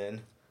goofy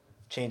then.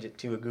 Change it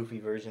to a goofy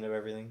version of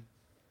everything.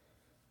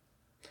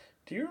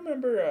 Do you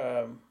remember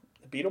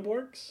the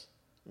Beetleborgs?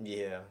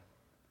 Yeah.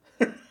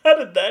 How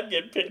did that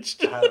get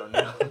pitched? I don't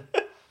know.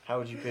 How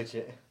would you pitch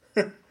it?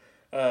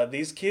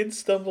 These kids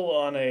stumble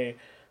on a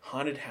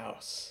haunted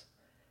house,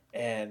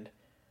 and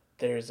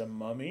there's a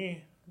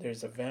mummy,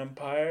 there's a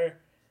vampire,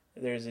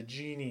 there's a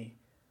genie,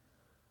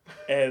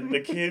 and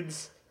the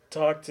kids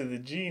talk to the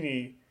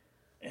genie,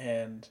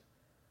 and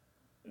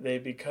they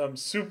become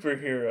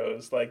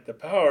superheroes like the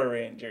Power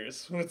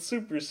Rangers with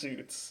super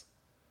suits.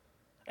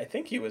 I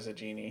think he was a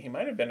genie. He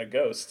might have been a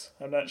ghost.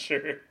 I'm not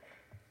sure.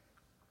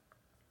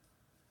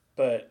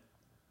 But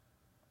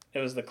it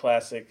was the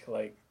classic,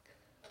 like,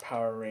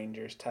 Power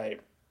Rangers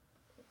type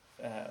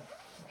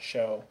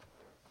show.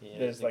 Yeah,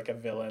 There's like a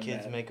villain.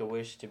 Kids make a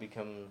wish to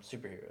become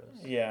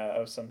superheroes. Yeah,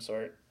 of some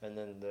sort. And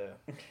then the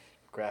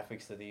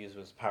graphics that they used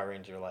was Power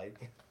Ranger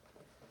like.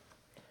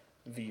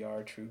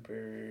 VR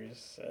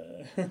troopers.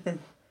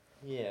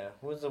 Yeah.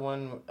 What was the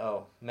one?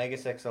 Oh,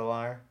 Megas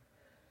XLR.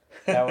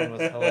 That one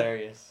was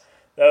hilarious.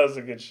 That was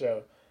a good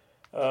show.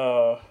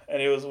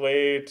 And it was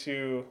way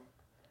too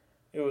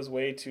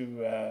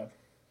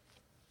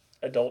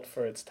adult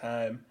for its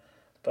time,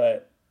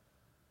 but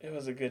it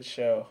was a good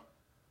show.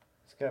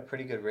 It's got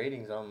pretty good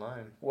ratings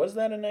online. Was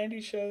that a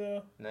 90s show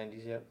though?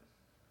 90s, yep.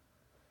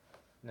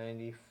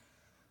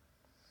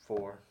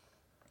 94.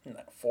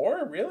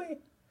 4? Really?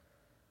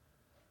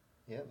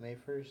 Yep, May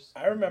 1st.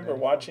 I remember 94.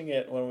 watching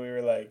it when we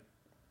were like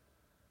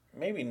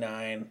maybe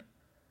 9.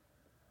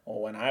 Well,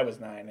 when I was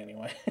 9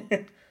 anyway.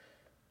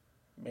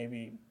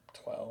 Maybe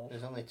 12.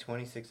 There's only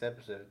 26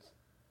 episodes.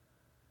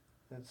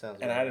 That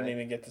sounds And about I didn't right.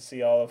 even get to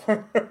see all of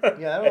them.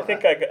 Yeah, I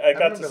think I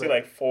got to see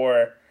like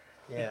 4.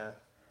 Yeah.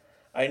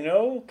 I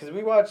know. Because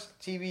we watched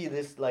TV,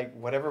 this, like,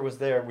 whatever was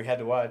there, we had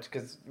to watch,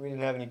 because we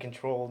didn't have any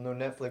control, no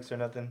Netflix or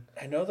nothing.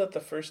 I know that the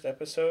first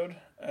episode,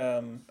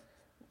 the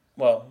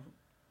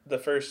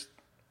first,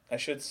 I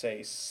should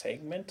say,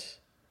 segment,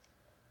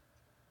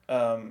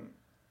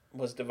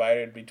 was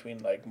divided between,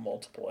 like,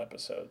 multiple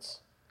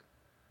episodes.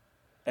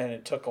 And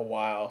it took a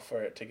while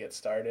for it to get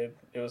started.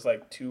 It was,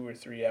 like, 2 or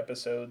 3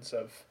 episodes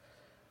of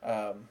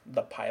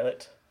the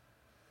pilot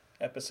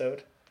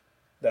episode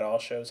that all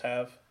shows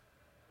have.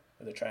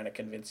 They're trying to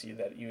convince you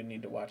that you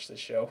need to watch the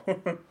show.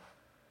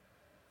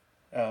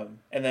 And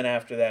then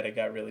after that, it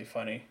got really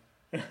funny.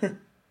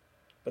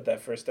 But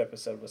that first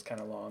episode was kind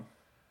of long.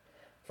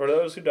 For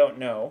those who don't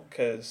know,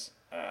 because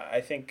I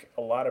think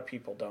a lot of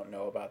people don't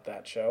know about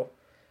that show,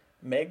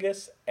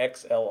 Megas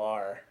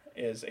XLR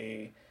is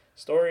a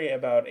story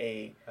about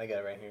I got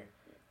it right here.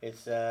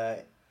 It's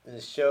a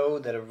show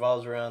that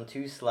revolves around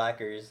 2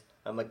 slackers,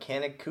 a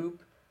mechanic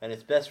Coop, and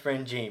his best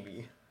friend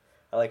Jamie.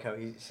 I like how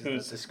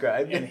who's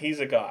described. And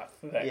he's a goth.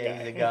 That guy.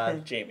 He's a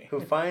goth. Jamie.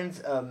 Who finds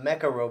a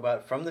mecha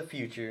robot from the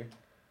future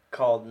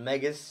called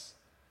Megas,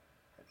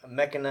 a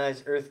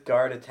mechanized Earth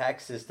Guard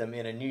attack system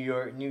in a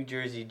New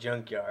Jersey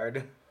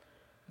junkyard.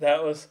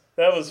 That was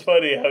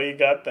funny how he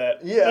got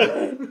that.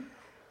 Yeah.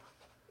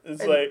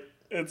 It's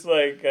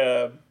like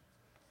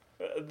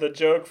the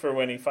joke for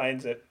when he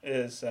finds it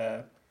is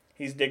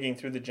he's digging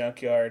through the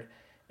junkyard,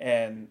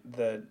 and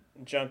the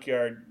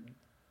junkyard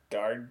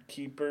guard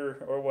keeper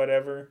or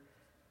whatever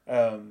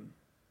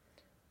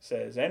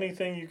says,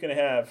 anything you can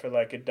have for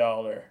like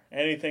 $1,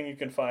 anything you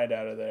can find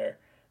out of there.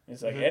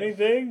 He's like,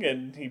 anything,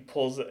 and he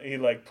pulls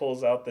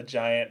out the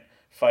giant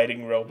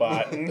fighting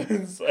robot, and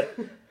it's like,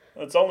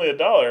 it's only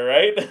 $1,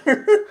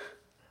 right?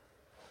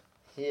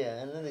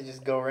 Yeah, and then they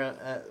just go around.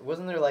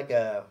 Wasn't there like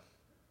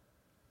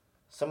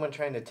someone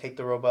trying to take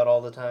the robot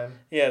all the time?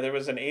 Yeah, there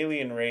was an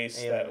alien race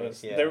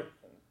there.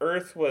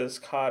 Earth was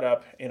caught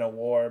up in a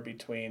war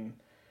between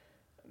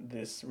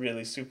this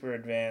really super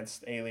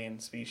advanced alien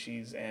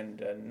species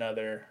and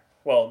another.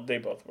 Well, they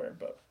both were,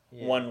 but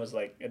one was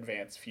like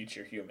advanced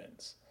future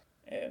humans,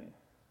 and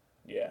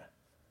yeah,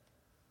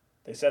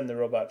 they send the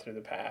robot through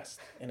the past,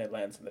 and it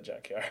lands in the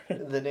junkyard.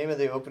 The name of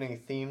the opening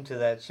theme to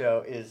that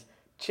show is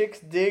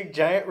 "Chicks Dig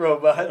Giant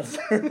Robots."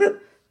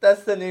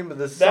 That's the name of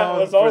the song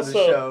the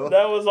show.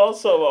 That was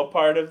also a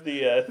part of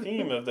the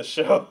theme of the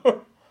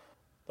show.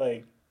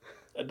 Like,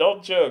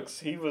 adult jokes.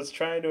 He was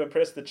trying to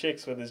impress the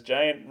chicks with his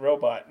giant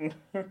robot,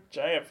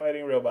 giant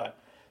fighting robot,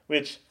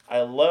 which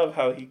I love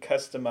how he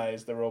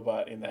customized the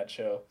robot in that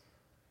show.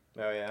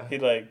 Oh yeah. He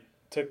like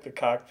took the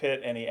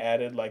cockpit and he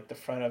added like the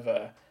front of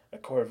a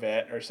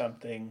Corvette or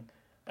something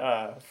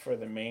for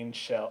the main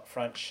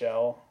front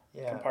shell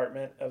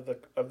compartment of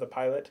the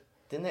pilot.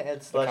 Didn't they add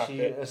a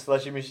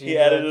slushy machine? He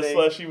added a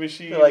slushy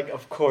machine. They're like,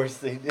 of course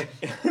they did.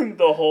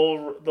 the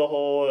whole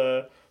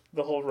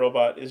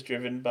robot is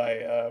driven by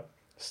a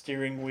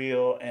steering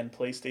wheel and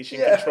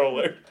PlayStation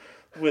controller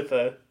with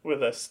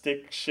a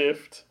stick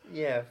shift.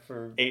 Yeah,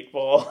 for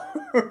 8-ball.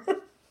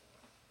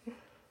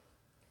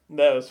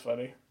 That was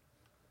funny.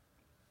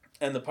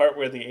 And the part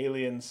where the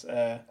aliens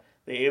are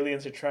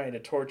trying to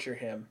torture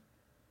him,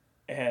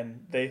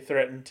 and they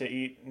threaten to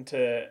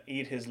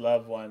eat his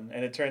loved one,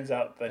 and it turns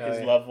out that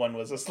his loved one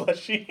was a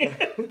slushie.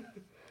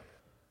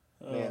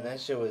 Man, that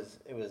show was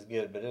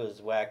good, but it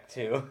was whack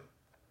too.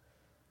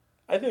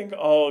 I think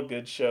all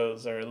good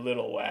shows are a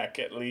little whack,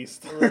 at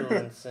least. A little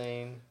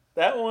insane.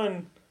 That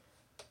one,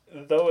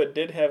 though it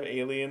did have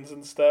aliens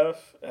and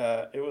stuff,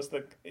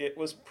 it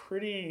was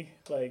pretty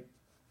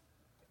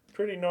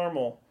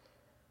normal.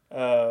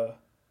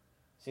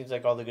 Seems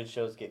like all the good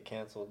shows get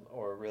canceled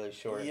or really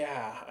short.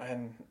 Yeah,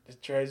 and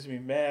it drives me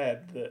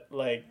mad that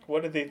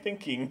what are they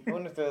thinking? I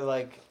wonder if they're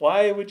like,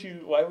 why would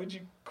you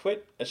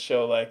quit a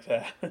show like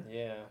that?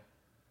 Yeah.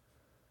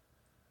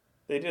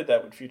 They did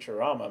that with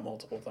Futurama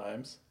multiple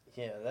times.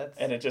 Yeah,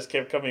 and it just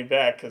kept coming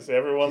back because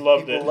everyone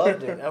loved it. People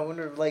loved it. I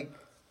wonder,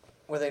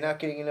 were they not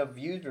getting enough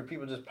views? Were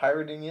people just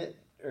pirating it,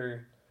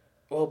 or?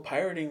 Well,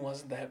 pirating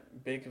wasn't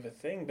that big of a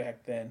thing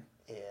back then.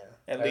 Yeah.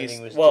 At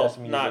pirating least, was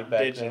just not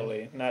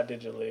digitally. Then. Not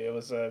digitally. It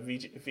was a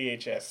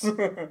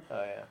VHS.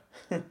 Oh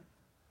yeah.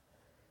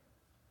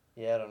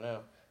 Yeah, I don't know.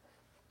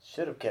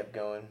 Should have kept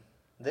going.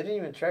 They didn't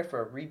even try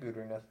for a reboot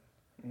or nothing.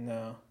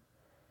 No.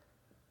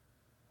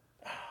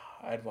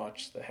 I'd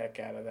watch the heck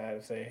out of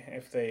that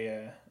if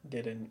they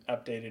did an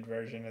updated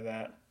version of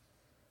that.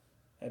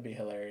 That'd be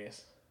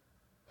hilarious.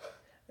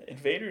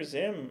 Invader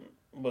Zim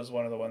was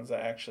one of the ones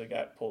that actually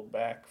got pulled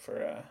back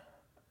for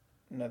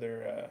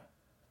another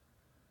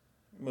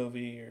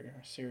movie or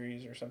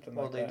series or something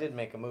like that. Well, they did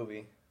make a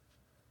movie.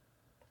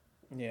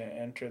 Yeah,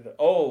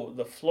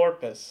 the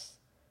Florpus.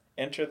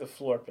 Enter the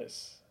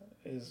Florpus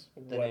is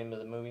the name of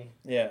the movie.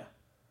 Yeah.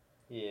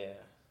 Yeah.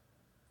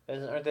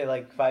 Aren't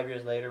they 5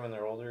 years later when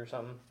they're older or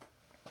something?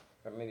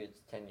 Or maybe it's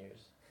 10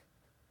 years.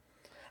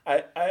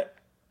 I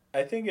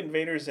think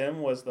Invader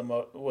Zim was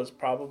was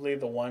probably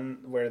the one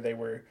where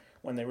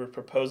when they were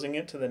proposing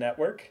it to the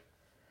network,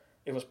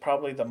 it was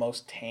probably the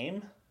most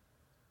tame.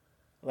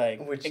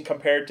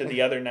 Compared to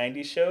the other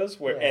 90s shows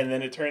and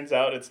then it turns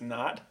out it's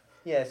not.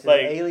 Yeah, so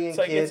an alien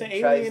kid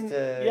tries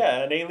to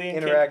an alien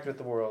interact kid, with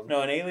the world.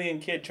 No, an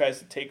alien kid tries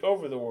to take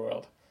over the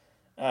world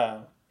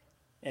and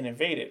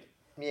invade it.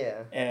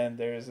 Yeah. And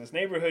there's this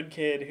neighborhood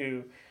kid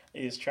who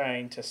is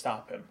trying to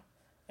stop him.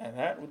 And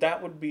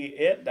that would be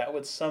it. That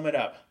would sum it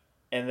up.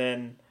 And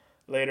then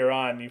later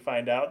on, you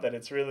find out that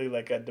it's really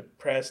like a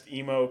depressed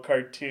emo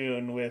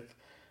cartoon with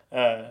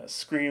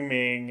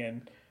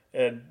screaming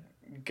and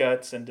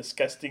guts and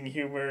disgusting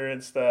humor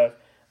and stuff.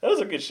 That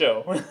was a good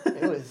show.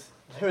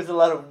 There was a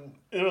lot of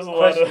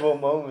questionable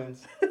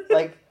moments.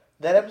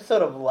 That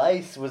episode of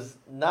Lice was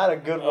not a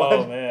good one.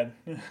 Oh man.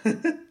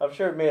 I'm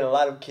sure it made a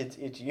lot of kids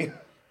itchy.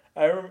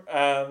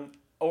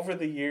 Over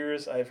the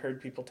years, I've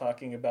heard people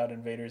talking about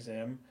Invader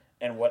Zim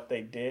and what they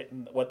did,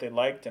 and what they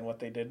liked, and what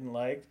they didn't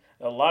like.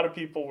 A lot of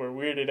people were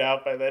weirded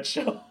out by that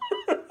show.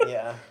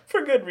 Yeah.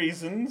 For good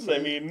reasons. I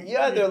mean, you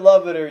either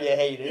love it or you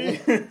hate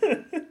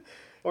it,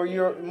 or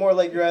you're more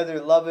like you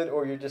either love it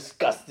or you're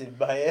disgusted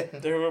by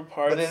it. There were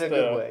parts, but in a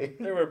good way.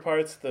 There were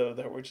parts though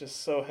that were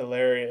just so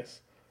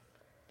hilarious.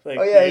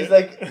 Oh yeah,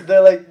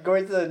 they're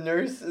going to the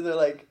nurse and they're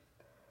like,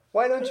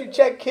 "Why don't you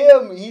check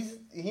him? He's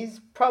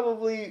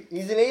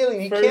an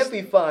alien. He can't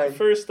be fine."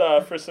 First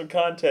off, for some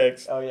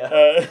context. Oh yeah.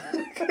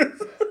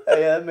 Oh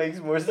yeah, that makes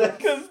more sense.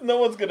 Because no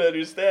one's gonna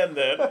understand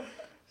that.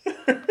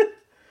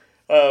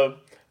 The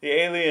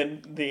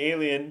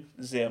alien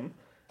Zim,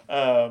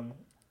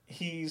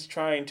 he's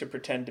trying to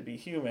pretend to be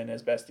human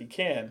as best he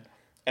can,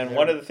 and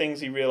one of the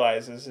things he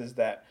realizes is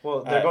that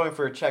they're going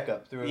for a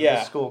checkup through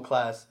the school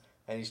class.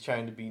 And he's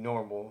trying to be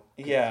normal.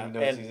 Yeah, he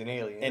knows he's an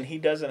alien, and he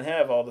doesn't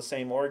have all the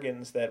same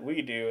organs that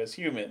we do as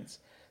humans.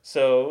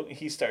 So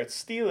he starts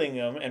stealing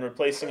them and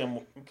replacing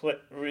them,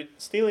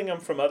 stealing them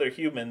from other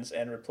humans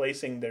and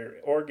replacing their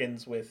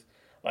organs with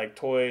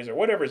toys or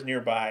whatever's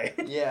nearby.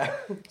 Yeah.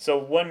 So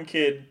one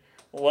kid,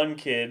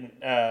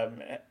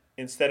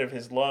 instead of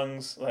his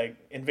lungs,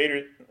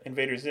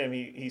 Invader Zim,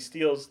 he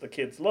steals the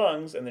kid's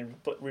lungs and then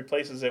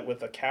replaces it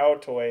with a cow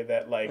toy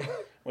that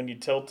when you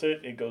tilt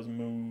it, it goes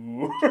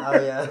moo. Oh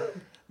yeah.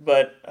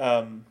 But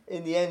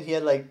in the end, he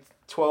had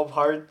 12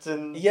 hearts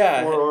and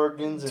 4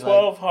 organs. And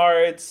 12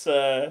 hearts,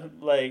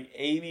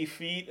 80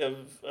 feet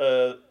of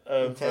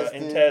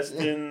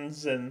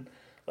intestines and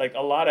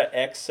a lot of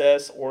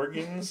excess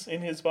organs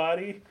in his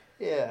body.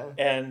 Yeah.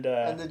 And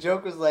the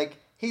joke was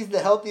he's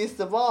the healthiest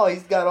of all.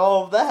 He's got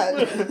all of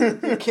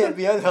that. You can't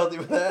be unhealthy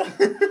with that.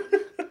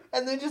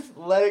 And they just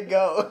let it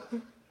go.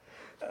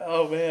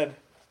 Oh man.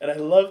 And I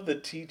love the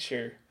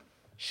teacher.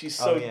 She's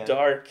so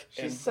dark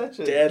she's and such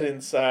a dead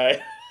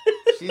inside.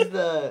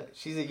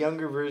 she's a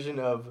younger version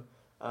of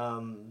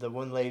the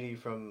one lady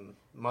from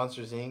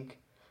Monsters Inc.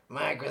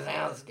 Mike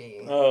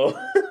Wazowski. Oh.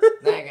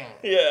 That guy.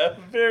 Yeah,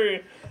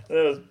 very.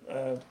 That was.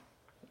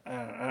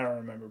 I don't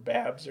remember,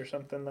 Babs or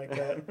something like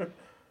that.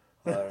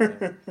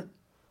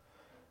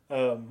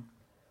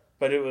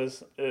 But it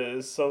was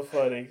so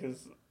funny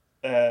because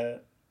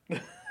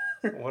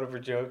one of her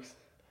jokes.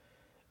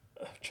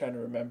 I'm trying to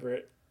remember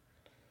it.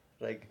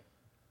 Like,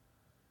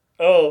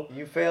 oh,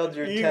 you failed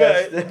your you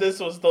test. Guys,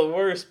 this was the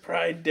worst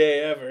Pride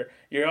Day ever.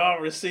 You're all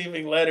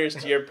receiving letters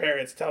to your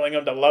parents telling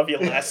them to love you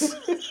less.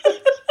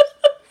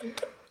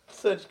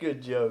 Such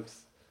good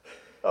jokes.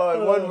 Oh,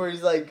 and one where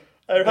he's like,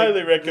 I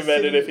highly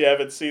recommend it if you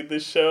haven't seen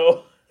this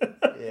show.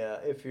 Yeah,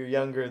 if you're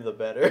younger, the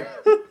better.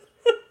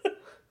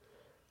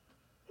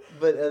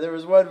 But there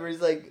was one where he's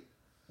like,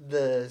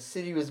 the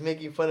city was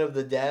making fun of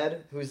the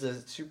dad, who's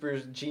a super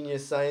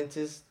genius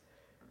scientist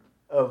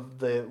of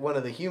one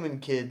of the human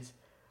kids,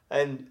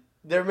 and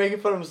they're making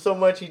fun of him so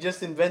much he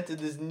just invented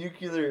this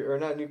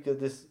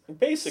this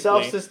basically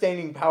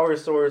self-sustaining power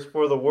source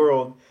for the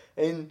world,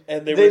 and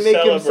they make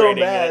him so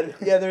mad.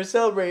 Yeah, they're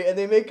celebrating, and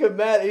they make him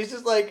mad. And he's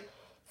just like,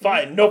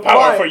 fine, no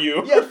power for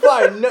you. Yeah,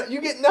 fine, no, you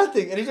get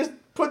nothing, and he just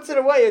puts it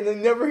away, and they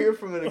never hear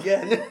from it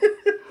again.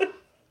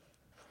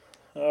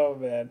 Oh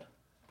man.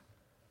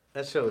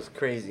 That show was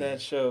crazy.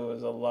 That show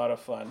was a lot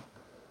of fun.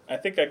 I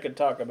think I could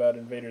talk about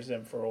Invader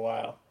Zim for a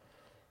while.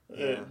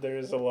 Yeah.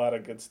 There's a lot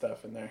of good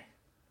stuff in there.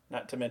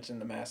 Not to mention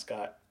the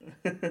mascot.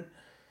 I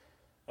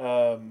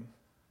was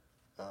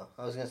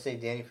going to say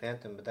Danny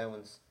Phantom, but that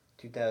one's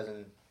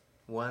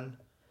 2001.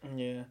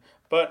 Yeah.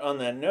 But on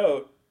that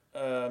note,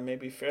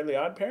 maybe Fairly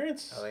Odd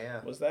Parents? Oh,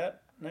 yeah. Was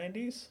that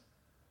 90s?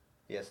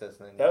 Yes, that's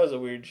 90s. That was a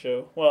weird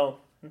show.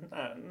 Well,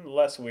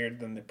 less weird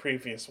than the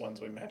previous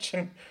ones we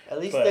mentioned. At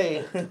least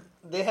they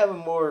have a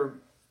more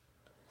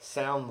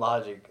sound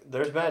logic.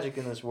 There's magic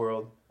in this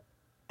world,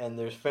 and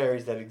there's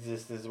fairies that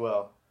exist as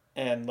well.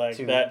 And like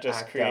that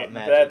just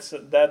creates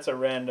that's a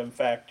random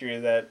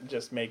factor that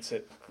just makes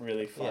it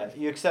really fun. Yeah,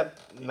 you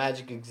accept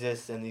magic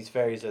exists, and these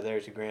fairies are there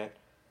to grant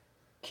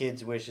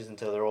kids wishes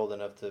until they're old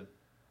enough to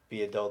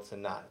be adults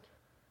and not.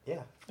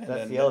 Yeah,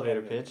 that's the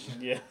elevator pitch.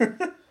 Yeah.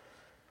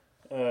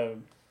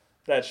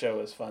 That show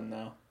was fun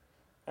though.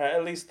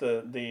 At least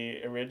the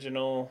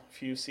original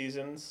few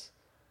seasons.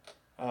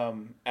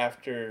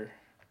 After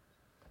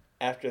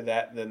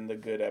that, then the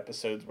good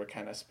episodes were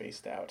kind of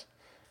spaced out.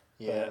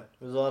 Yeah,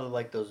 there was a lot of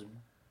like those.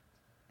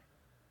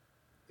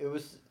 It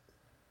was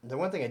the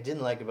one thing I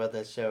didn't like about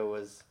that show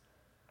was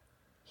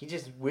he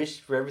just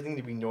wished for everything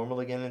to be normal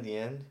again at the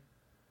end,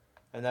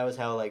 and that was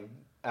how like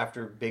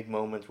after big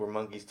moments where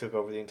monkeys took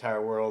over the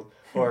entire world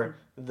or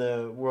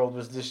the world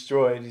was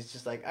destroyed, he's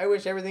just like, I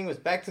wish everything was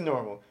back to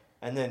normal,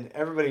 and then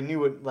everybody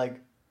knew it like.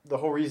 The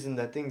whole reason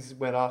that things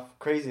went off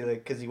crazy,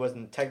 like, because he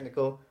wasn't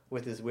technical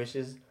with his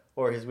wishes,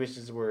 or his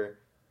wishes were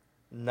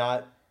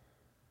not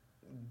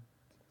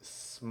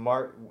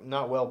smart,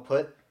 not well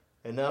put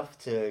enough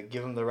to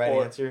give him the right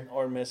answer.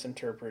 Or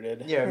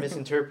misinterpreted. Yeah,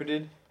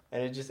 misinterpreted,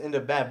 and it just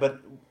ended up bad. But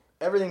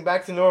everything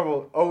back to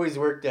normal always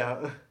worked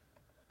out.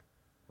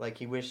 Like,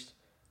 he wished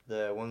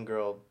the one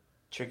girl,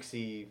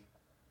 Trixie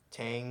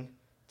Tang,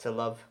 to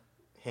love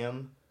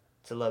him,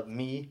 to love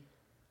me,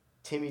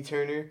 Timmy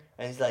Turner,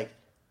 and he's like,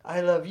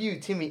 I love you,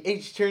 Timmy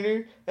H.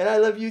 Turner, and I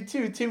love you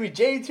too, Timmy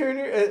J.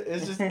 Turner.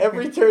 It's just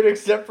every Turner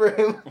except for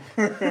him.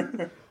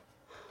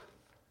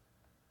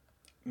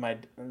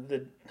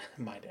 The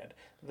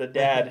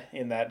dad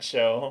in that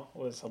show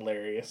was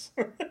hilarious.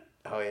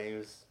 Oh yeah, he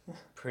was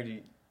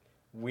pretty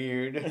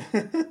weird.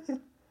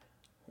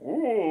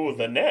 Ooh,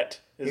 the net.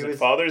 Is it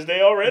Father's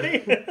Day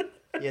already?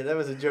 Yeah, that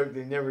was a joke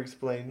they never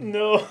explained.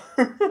 No.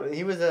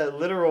 He was a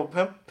literal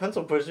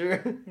pencil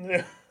pusher.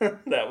 Yeah,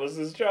 that was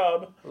his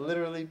job.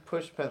 Literally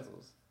push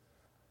pencils.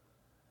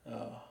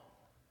 Oh,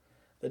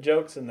 the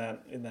jokes in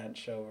that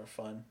show were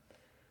fun.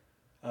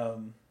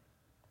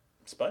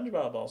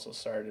 SpongeBob also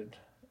started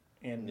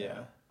in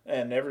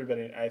and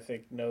everybody I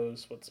think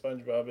knows what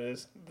SpongeBob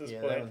is at this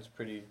point. Yeah, that one's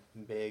pretty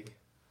big.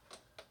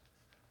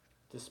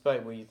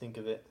 Despite what you think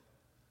of it.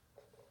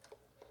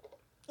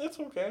 It's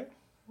okay.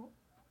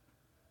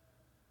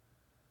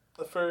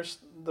 The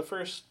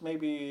first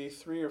maybe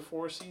 3 or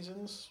 4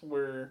 seasons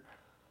were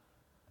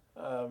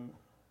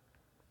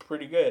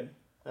pretty good.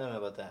 I don't know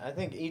about that. I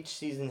think each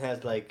season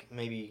has like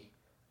maybe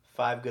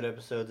 5 good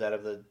episodes out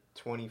of the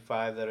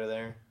 25 that are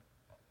there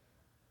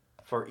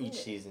for each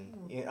season.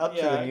 Up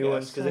to the new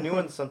ones, because the new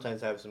ones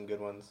sometimes have some good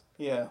ones.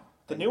 Yeah,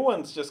 the new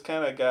ones just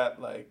kind of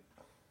got like,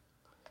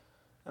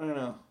 I don't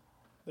know,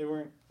 they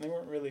weren't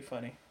really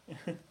funny.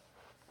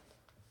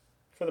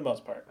 For the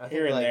most part,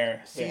 here and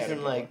there.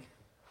 Season like.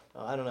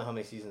 I don't know how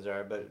many seasons there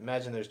are, but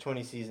imagine there's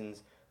 20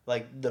 seasons.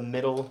 Like, the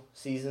middle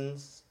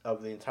seasons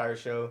of the entire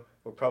show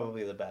were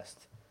probably the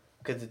best.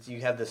 Because you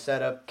have the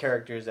setup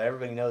characters that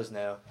everybody knows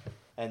now,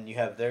 and you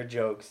have their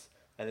jokes,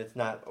 and it's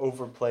not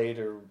overplayed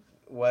or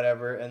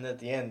whatever, and at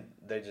the end,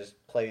 they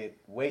just play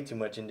way too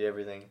much into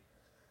everything.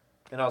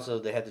 And also,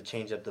 they had to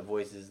change up the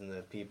voices and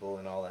the people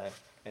and all that.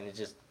 And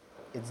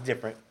it's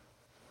different.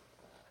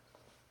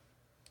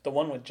 The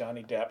one with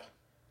Johnny Depp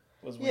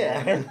was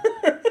weird. Yeah.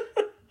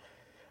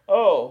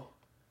 Oh.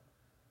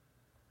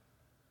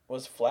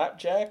 Was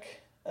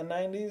Flapjack a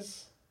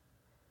 90's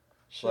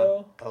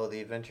show?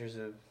 The Adventures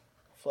of...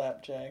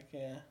 Flapjack,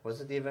 yeah.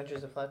 Was it The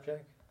Adventures of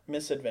Flapjack?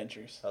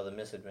 Misadventures. Oh, The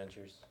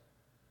Misadventures.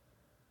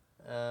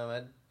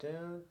 I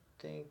don't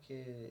think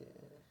it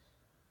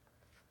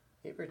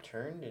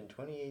returned in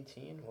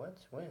 2018. What?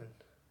 When?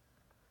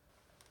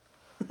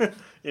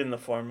 In the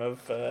form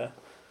of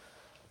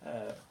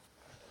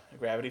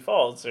Gravity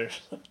Falls or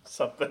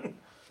something.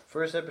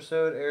 First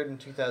episode aired in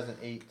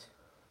 2008.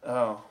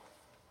 Oh,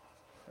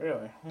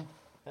 really?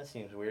 That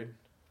seems weird.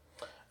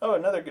 Oh,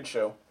 another good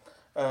show.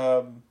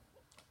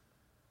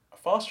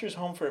 Foster's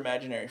Home for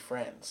Imaginary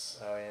Friends.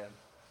 Oh, yeah.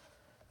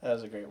 That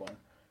was a great one.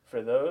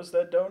 For those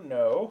that don't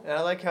know... And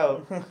I like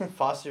how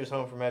Foster's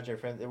Home for Imaginary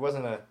Friends, it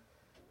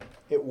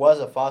was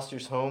a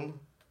foster's home,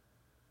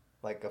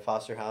 like a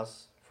foster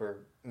house for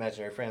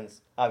imaginary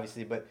friends,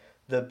 obviously, but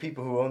the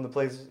people who owned the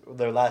place,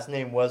 their last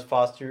name was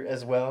Foster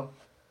as well.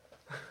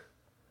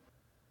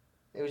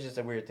 It was just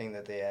a weird thing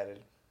that they added.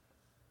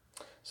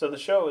 So the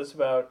show is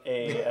about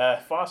a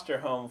foster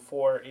home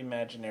for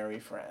imaginary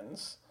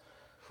friends.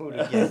 Who'd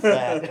have guessed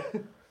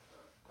that?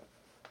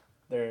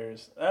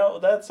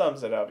 That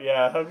sums it up.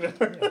 Yeah.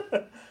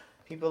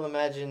 People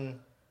imagine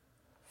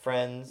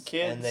friends,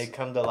 kids, and they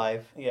come to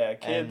life. Yeah,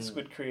 kids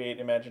would create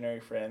imaginary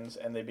friends,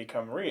 and they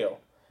become real.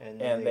 And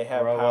they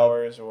have grow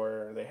powers, up.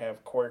 or they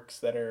have quirks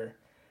that are,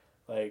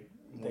 like...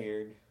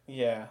 Weird.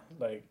 Yeah,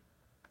 like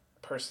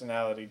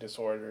personality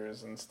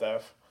disorders and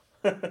stuff.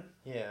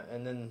 Yeah,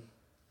 and then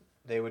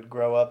they would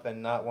grow up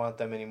and not want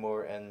them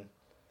anymore, and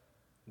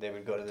they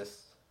would go to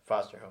this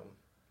foster home.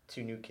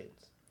 2 new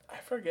kids. I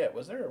forget,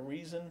 was there a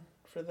reason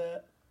for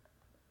that?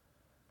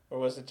 Or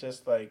was it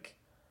just like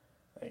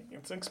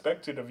it's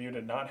expected of you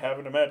to not have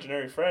an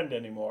imaginary friend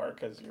anymore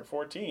because you're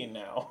 14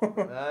 now?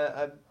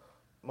 I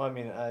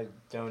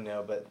don't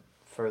know, but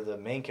for the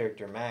main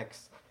character,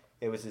 Max,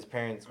 it was his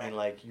parents being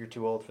like, "You're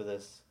too old for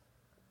this.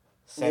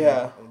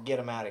 Get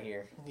him out of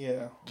here."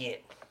 Yeah.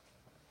 Get.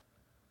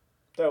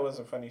 That was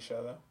a funny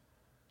show,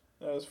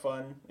 though. That was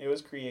fun. It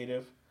was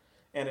creative.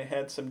 And it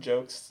had some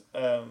jokes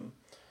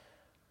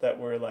that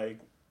were like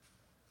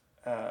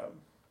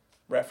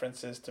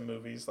references to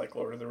movies like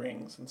Lord of the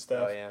Rings and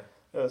stuff. Oh, yeah.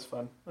 That was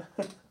fun.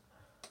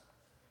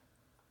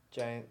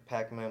 Giant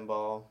Pac-Man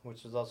ball,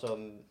 which was also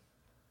a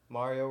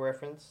Mario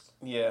reference.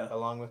 Yeah.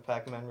 Along with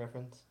Pac-Man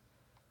reference.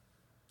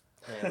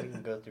 Man, we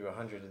can go through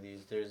 100 of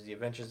these. There's The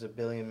Adventures of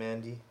Billy and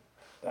Mandy.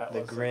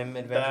 The Grim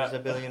Adventures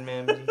of Billy and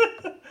Mandy.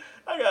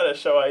 I got a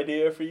show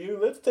idea for you.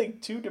 Let's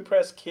take 2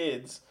 depressed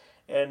kids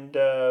and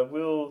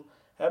we'll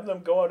have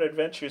them go on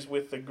adventures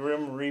with the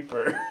Grim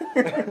Reaper.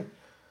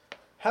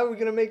 How are we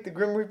going to make the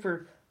Grim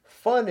Reaper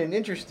fun and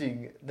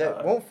interesting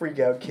that won't freak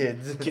out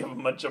kids? Give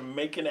them a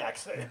Jamaican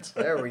accent.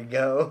 There we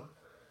go.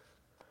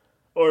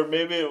 Or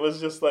maybe it was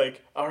just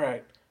like, all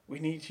right, we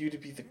need you to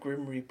be the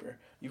Grim Reaper.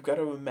 You've got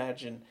to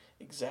imagine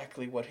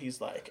exactly what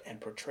he's like and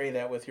portray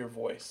that with your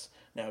voice.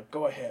 Now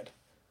go ahead.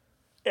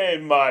 Hey,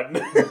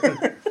 man.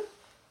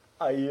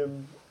 I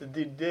am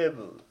the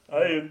devil.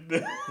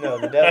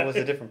 The devil was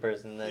a different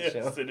person in that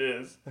show. Yes, it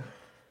is.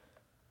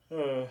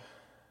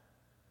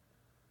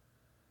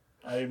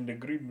 I am the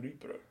Grim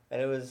Reaper.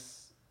 And it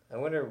was... I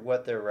wonder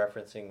what they're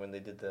referencing when they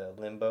did the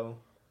limbo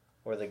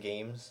or the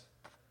games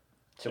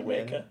to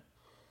Jamaica.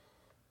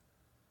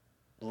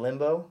 Win.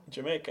 Limbo?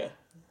 Jamaica.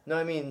 No,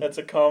 I mean... That's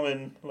a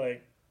common,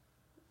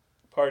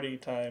 party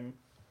time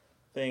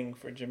thing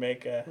for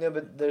Jamaica. No,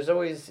 but there's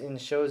always, in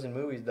shows and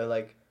movies, they're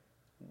like,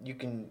 you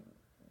can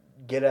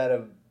get out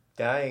of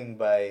dying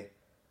by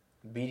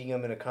beating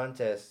them in a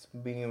contest,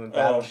 beating them in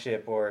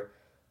Battleship or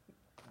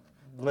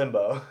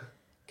Limbo.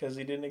 Because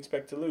he didn't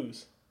expect to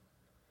lose.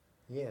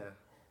 Yeah.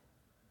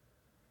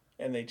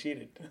 And they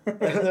cheated. And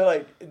they're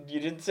like, you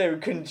didn't say we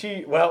couldn't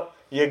cheat. Well,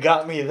 you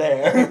got me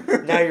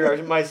there. Now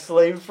you're my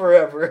slave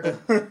forever.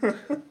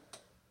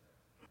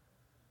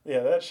 Yeah,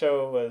 that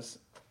show was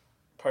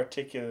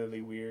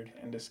particularly weird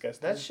and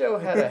disgusting. That show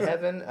had a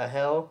heaven, a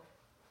hell,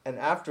 an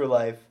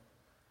afterlife,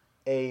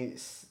 a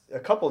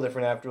couple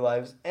different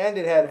afterlives, and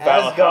it had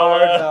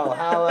Asgard,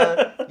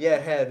 Valhalla. Yeah,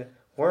 it had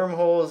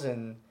wormholes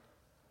and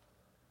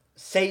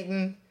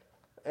Satan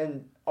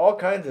and all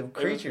kinds of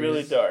creatures. It was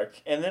really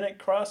dark. And then it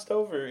crossed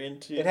over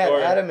into... It had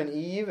Adam and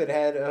Eve. It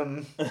had...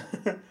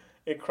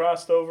 It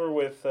crossed over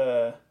with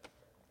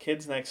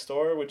Kids Next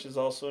Door, which is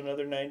also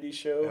another 90s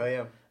show. Oh,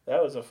 yeah.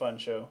 That was a fun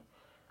show.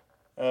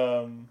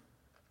 And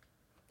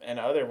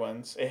other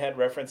ones. It had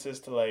references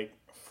to,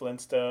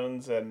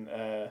 Flintstones and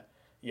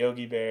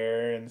Yogi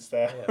Bear and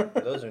stuff. Yeah,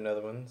 those are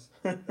another ones.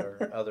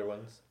 Or other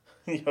ones.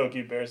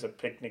 Yogi Bear's a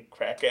picnic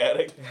crack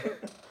addict.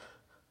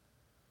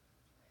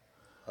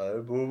 Hi,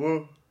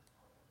 boo-boo.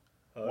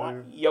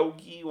 What,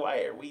 Yogi?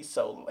 Why are we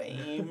so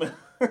lame?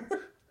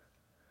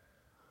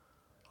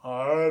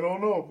 I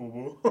don't know,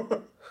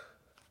 boo-boo.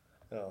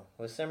 Oh,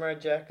 was Samurai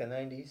Jack a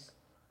 90s?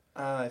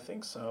 I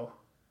think so.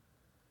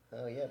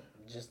 Oh yeah,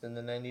 just in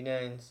the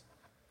 99's.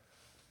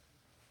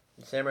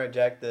 Samurai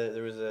Jack,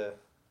 there was a,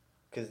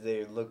 because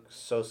they look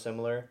so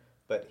similar,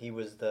 but he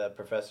was the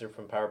professor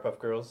from Powerpuff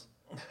Girls.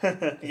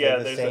 Yeah,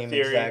 the there's same a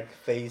theory. exact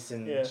face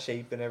and Yeah.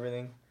 shape and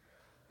everything,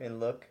 and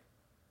look.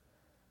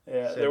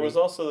 Yeah, So there was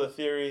also the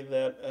theory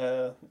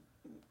that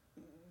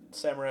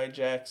Samurai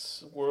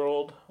Jack's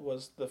world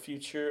was the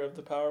future of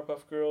the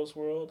Powerpuff Girls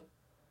world.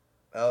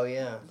 Oh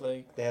yeah,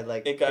 Like they had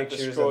like it got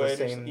pictures destroyed. of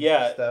the same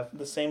Yeah, stuff.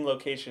 the same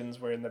locations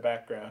were in the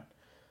background,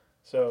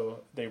 so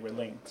they were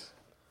linked,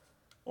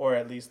 or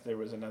at least there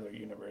was another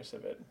universe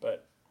of it.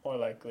 But more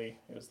likely,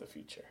 it was the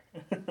future.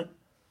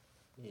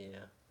 Yeah.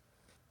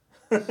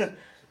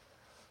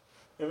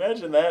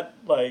 Imagine that,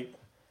 like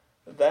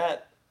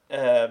that,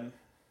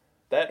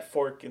 that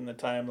fork in the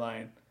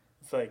timeline.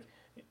 It's like,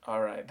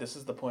 all right, this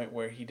is the point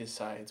where he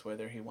decides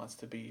whether he wants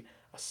to be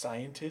a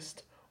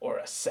scientist or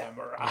a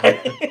samurai.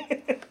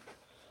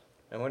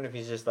 I wonder if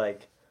he's just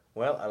like,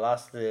 well, I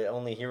lost the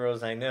only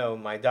heroes I know,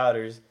 my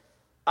daughters.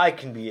 I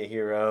can be a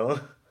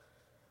hero.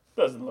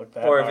 Doesn't look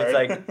that Or if hard. it's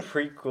like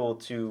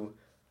prequel to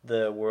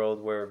the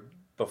world where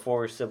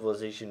before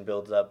civilization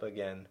builds up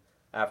again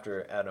after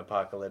an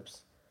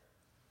apocalypse,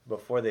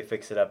 before they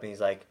fix it up, and he's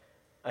like,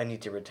 I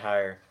need to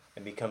retire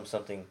and become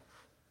something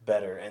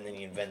better, and then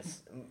he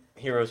invents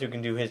heroes who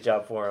can do his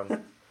job for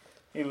him.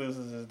 He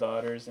loses his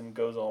daughters and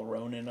goes all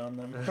Ronin on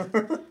them.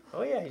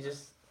 Oh yeah,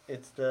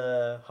 it's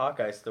the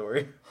Hawkeye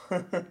story.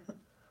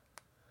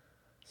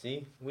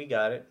 See, we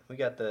got it. We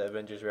got the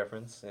Avengers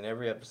reference in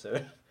every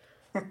episode.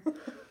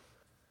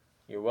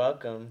 You're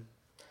welcome.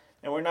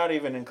 And we're not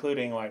even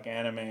including like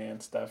anime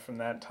and stuff from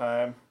that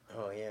time.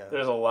 Oh yeah.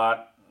 There's a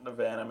lot of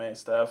anime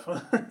stuff.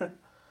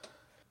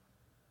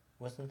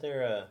 Wasn't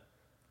there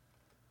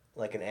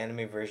like an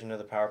anime version of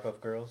the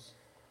Powerpuff Girls?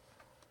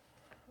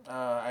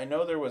 I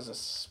know there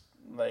was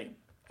a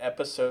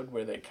episode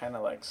where they kind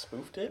of like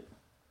spoofed it,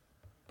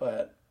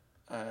 but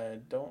I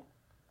don't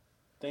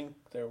think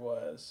there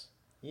was.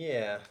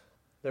 Yeah,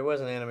 there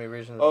was an anime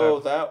version of the Oh,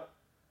 Powerpuff. that.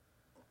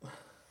 Let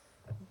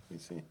me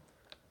see.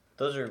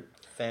 Those are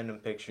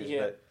fandom pictures,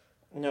 Yeah. but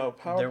No,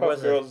 There Powerpuff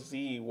was Girls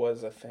Z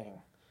was a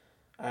thing.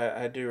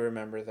 I do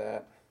remember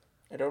that.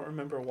 I don't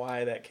remember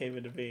why that came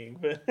into being,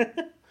 but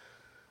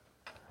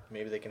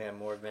maybe they can have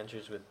more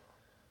adventures with.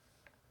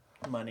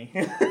 money.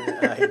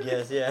 I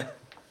guess, yeah.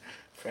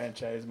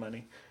 Franchise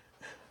money.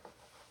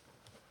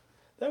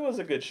 That was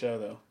a good show,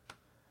 though.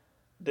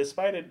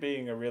 Despite it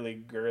being a really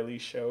girly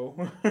show,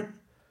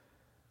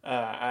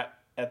 at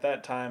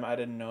that time I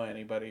didn't know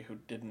anybody who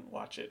didn't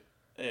watch it,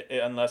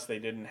 unless they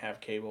didn't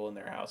have cable in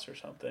their house or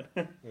something.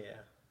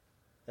 Yeah.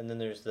 And then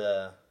there's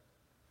the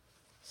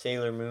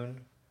Sailor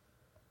Moon,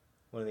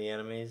 one of the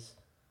animes.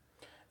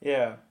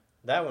 Yeah.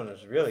 That one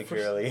was really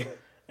girly.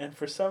 And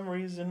for some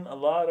reason, a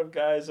lot of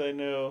guys I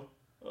know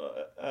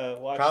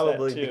watched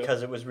Probably that too.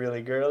 because it was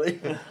really girly.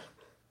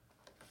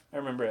 I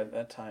remember at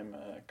that time,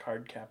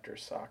 Cardcaptor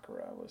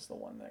Sakura was the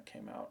one that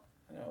came out,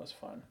 and that was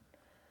fun.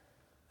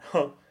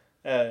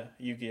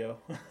 Yu-Gi-Oh.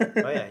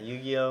 Oh yeah,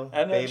 Yu-Gi-Oh,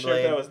 I'm not Beyblade, sure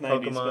if that was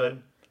 90s, Pokemon.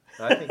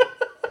 I think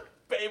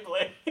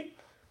Beyblade.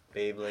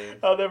 Beyblade.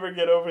 I'll never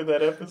get over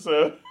that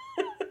episode.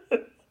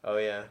 Oh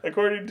yeah.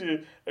 According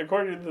to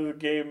the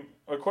game,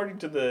 according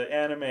to the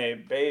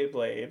anime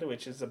Beyblade,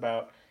 which is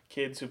about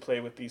kids who play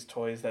with these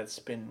toys that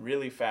spin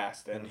really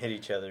fast And hit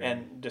each other.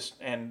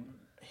 and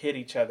hit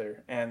each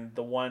other, and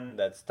the one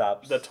that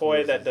stops the toy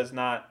loses. that does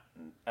not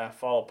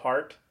fall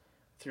apart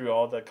through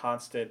all the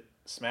constant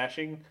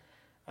smashing,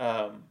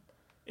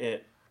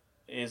 it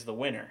is the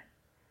winner.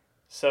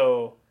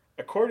 So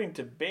according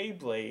to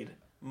Beyblade,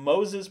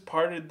 Moses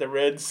parted the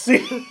Red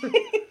Sea.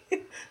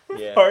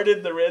 Yeah.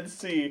 Parted the Red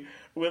Sea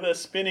with a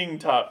spinning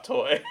top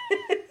toy.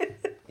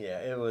 Yeah,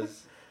 it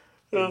was.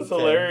 It was intense.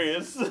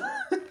 hilarious.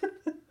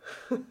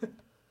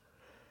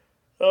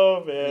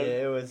 Oh man.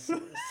 Yeah, it was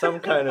some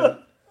kind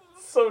of.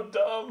 So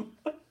dumb.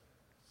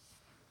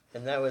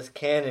 And that was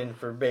canon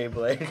for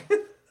Beyblade.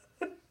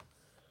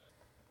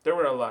 There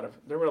were a lot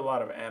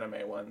of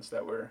anime ones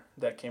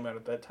that came out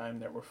at that time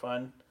that were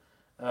fun.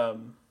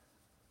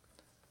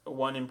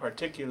 One in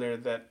particular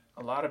that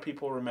a lot of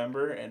people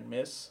remember and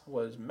miss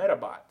was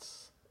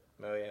Metabots.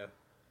 Oh yeah.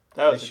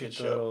 That was They a good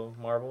shoot show. the little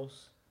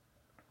marbles.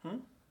 Hmm?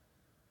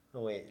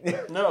 Oh wait.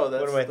 No,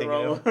 that's What am I the thinking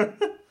wrong of? one.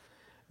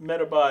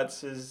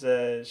 Metabots is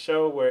a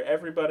show where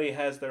everybody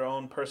has their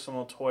own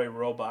personal toy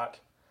robot.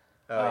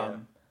 Oh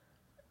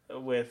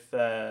With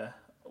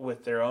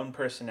their own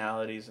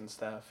personalities and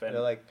stuff. yeah. And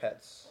They're like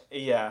pets.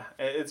 yeah,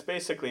 it's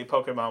basically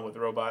Pokemon with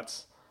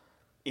robots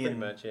Pretty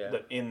much, yeah.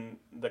 in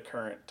the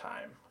current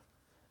time.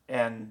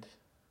 And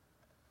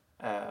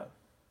that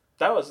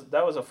was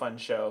a fun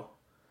show.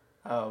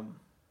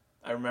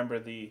 I remember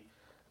the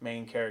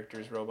main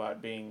character's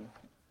robot being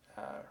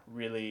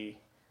really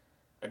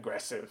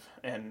aggressive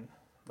and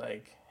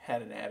like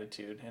had an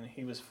attitude, and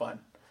he was fun.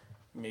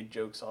 He made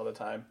jokes all the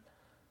time.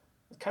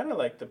 Kind of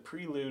like the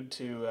prelude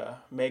to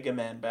Mega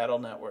Man Battle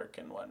Network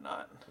and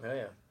whatnot, Oh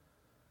yeah.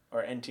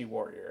 or NT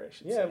Warrior, I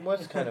should say. Yeah, it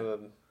was kind of a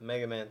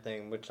Mega Man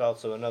thing, which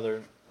also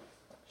another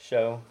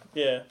show.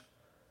 Yeah.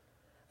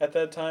 at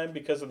that time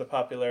because of the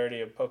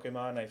popularity of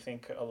Pokemon. I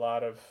think a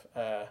lot of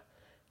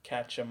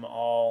catch 'em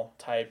all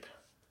type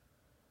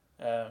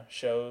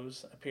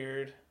shows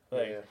appeared.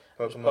 Like Yeah.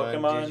 there's Pokemon,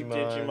 Pokemon,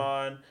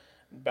 Digimon.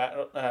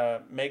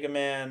 Digimon, Mega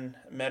Man,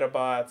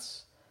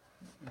 Metabots,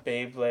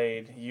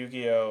 Beyblade,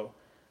 Yu-Gi-Oh,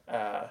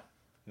 uh,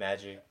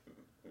 Magic.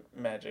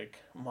 Magic,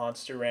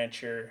 Monster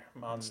Rancher,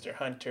 Monster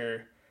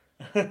Hunter.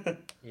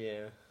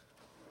 Yeah.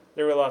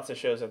 There were lots of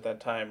shows at that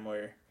time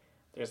where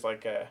there's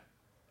like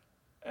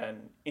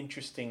an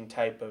interesting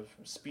type of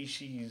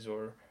species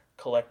or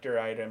collector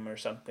item or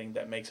something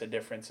that makes a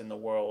difference in the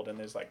world, and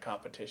there's like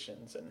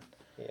competitions and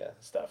Yeah.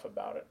 stuff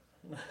about it.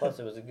 Plus,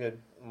 it was a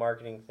good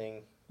marketing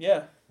thing.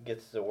 Yeah.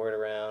 Gets the word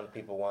around.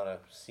 People want to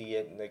see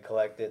it, and they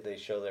collect it. They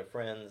show their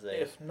friends.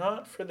 If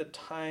not for the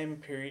time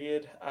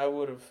period, I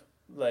would have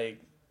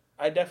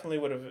I definitely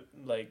would have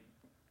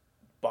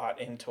bought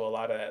into a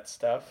lot of that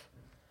stuff.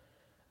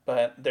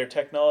 But their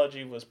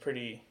technology was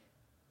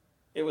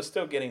it was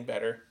still getting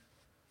better.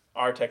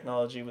 Our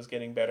technology was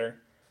getting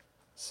better.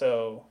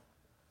 So,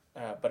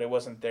 but it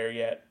wasn't there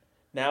yet.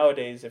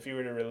 Nowadays, if you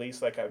were to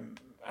release like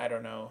I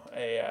don't know,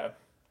 a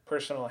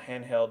personal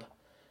handheld,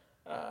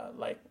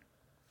 like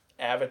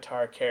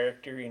avatar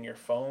character in your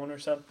phone or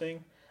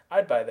something,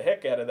 I'd buy the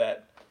heck out of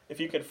that. If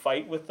you could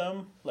fight with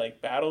them,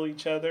 like battle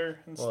each other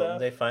and stuff.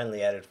 They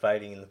finally added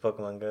fighting in the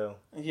Pokemon Go.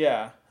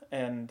 Yeah,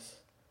 and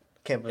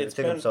Can't believe it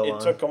took them so long.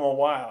 It took them a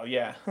while,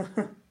 yeah.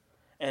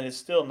 And it's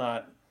still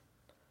not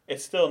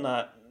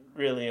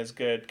really as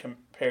good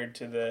compared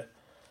to the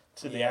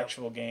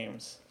actual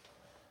games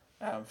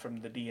from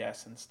the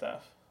DS and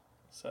stuff.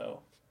 So,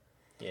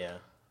 yeah.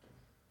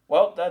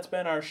 Well, that's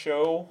been our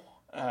show.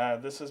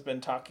 This has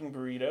been Talking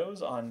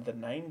Burritos on the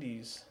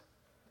 90's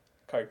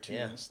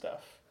cartoon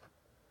stuff.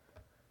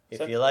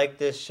 If you like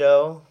this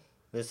show,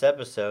 this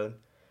episode,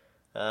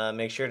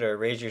 make sure to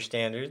raise your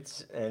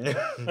standards and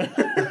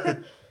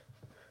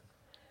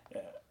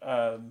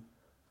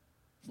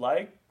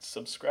like,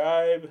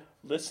 subscribe,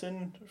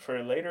 listen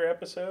for later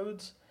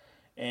episodes,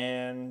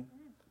 and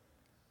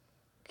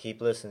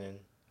keep listening.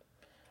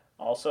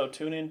 Also,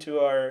 tune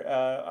into our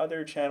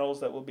other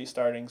channels that will be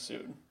starting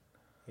soon.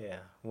 Yeah,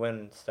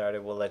 when it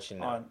started, we'll let you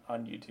know.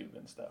 On YouTube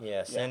and stuff.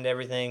 Yeah, send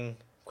everything,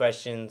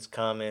 questions,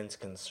 comments,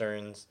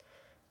 concerns,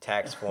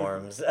 tax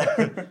forms,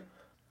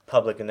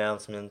 public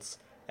announcements,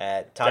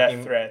 at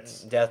talking...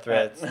 Death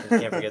threats. You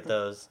can't forget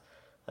those.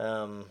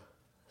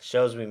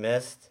 Shows we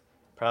missed,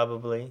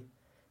 probably,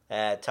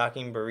 at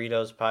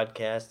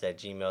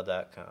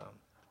talkingburritospodcast@gmail.com.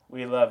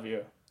 We love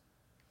you.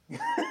 You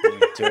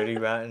dirty,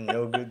 rotten,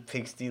 no good,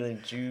 pig stealing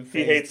Jew.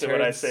 He hates it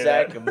when I say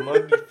sack that. of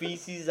monkey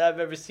feces I've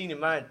ever seen in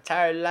my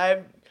entire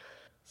life.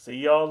 See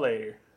y'all later.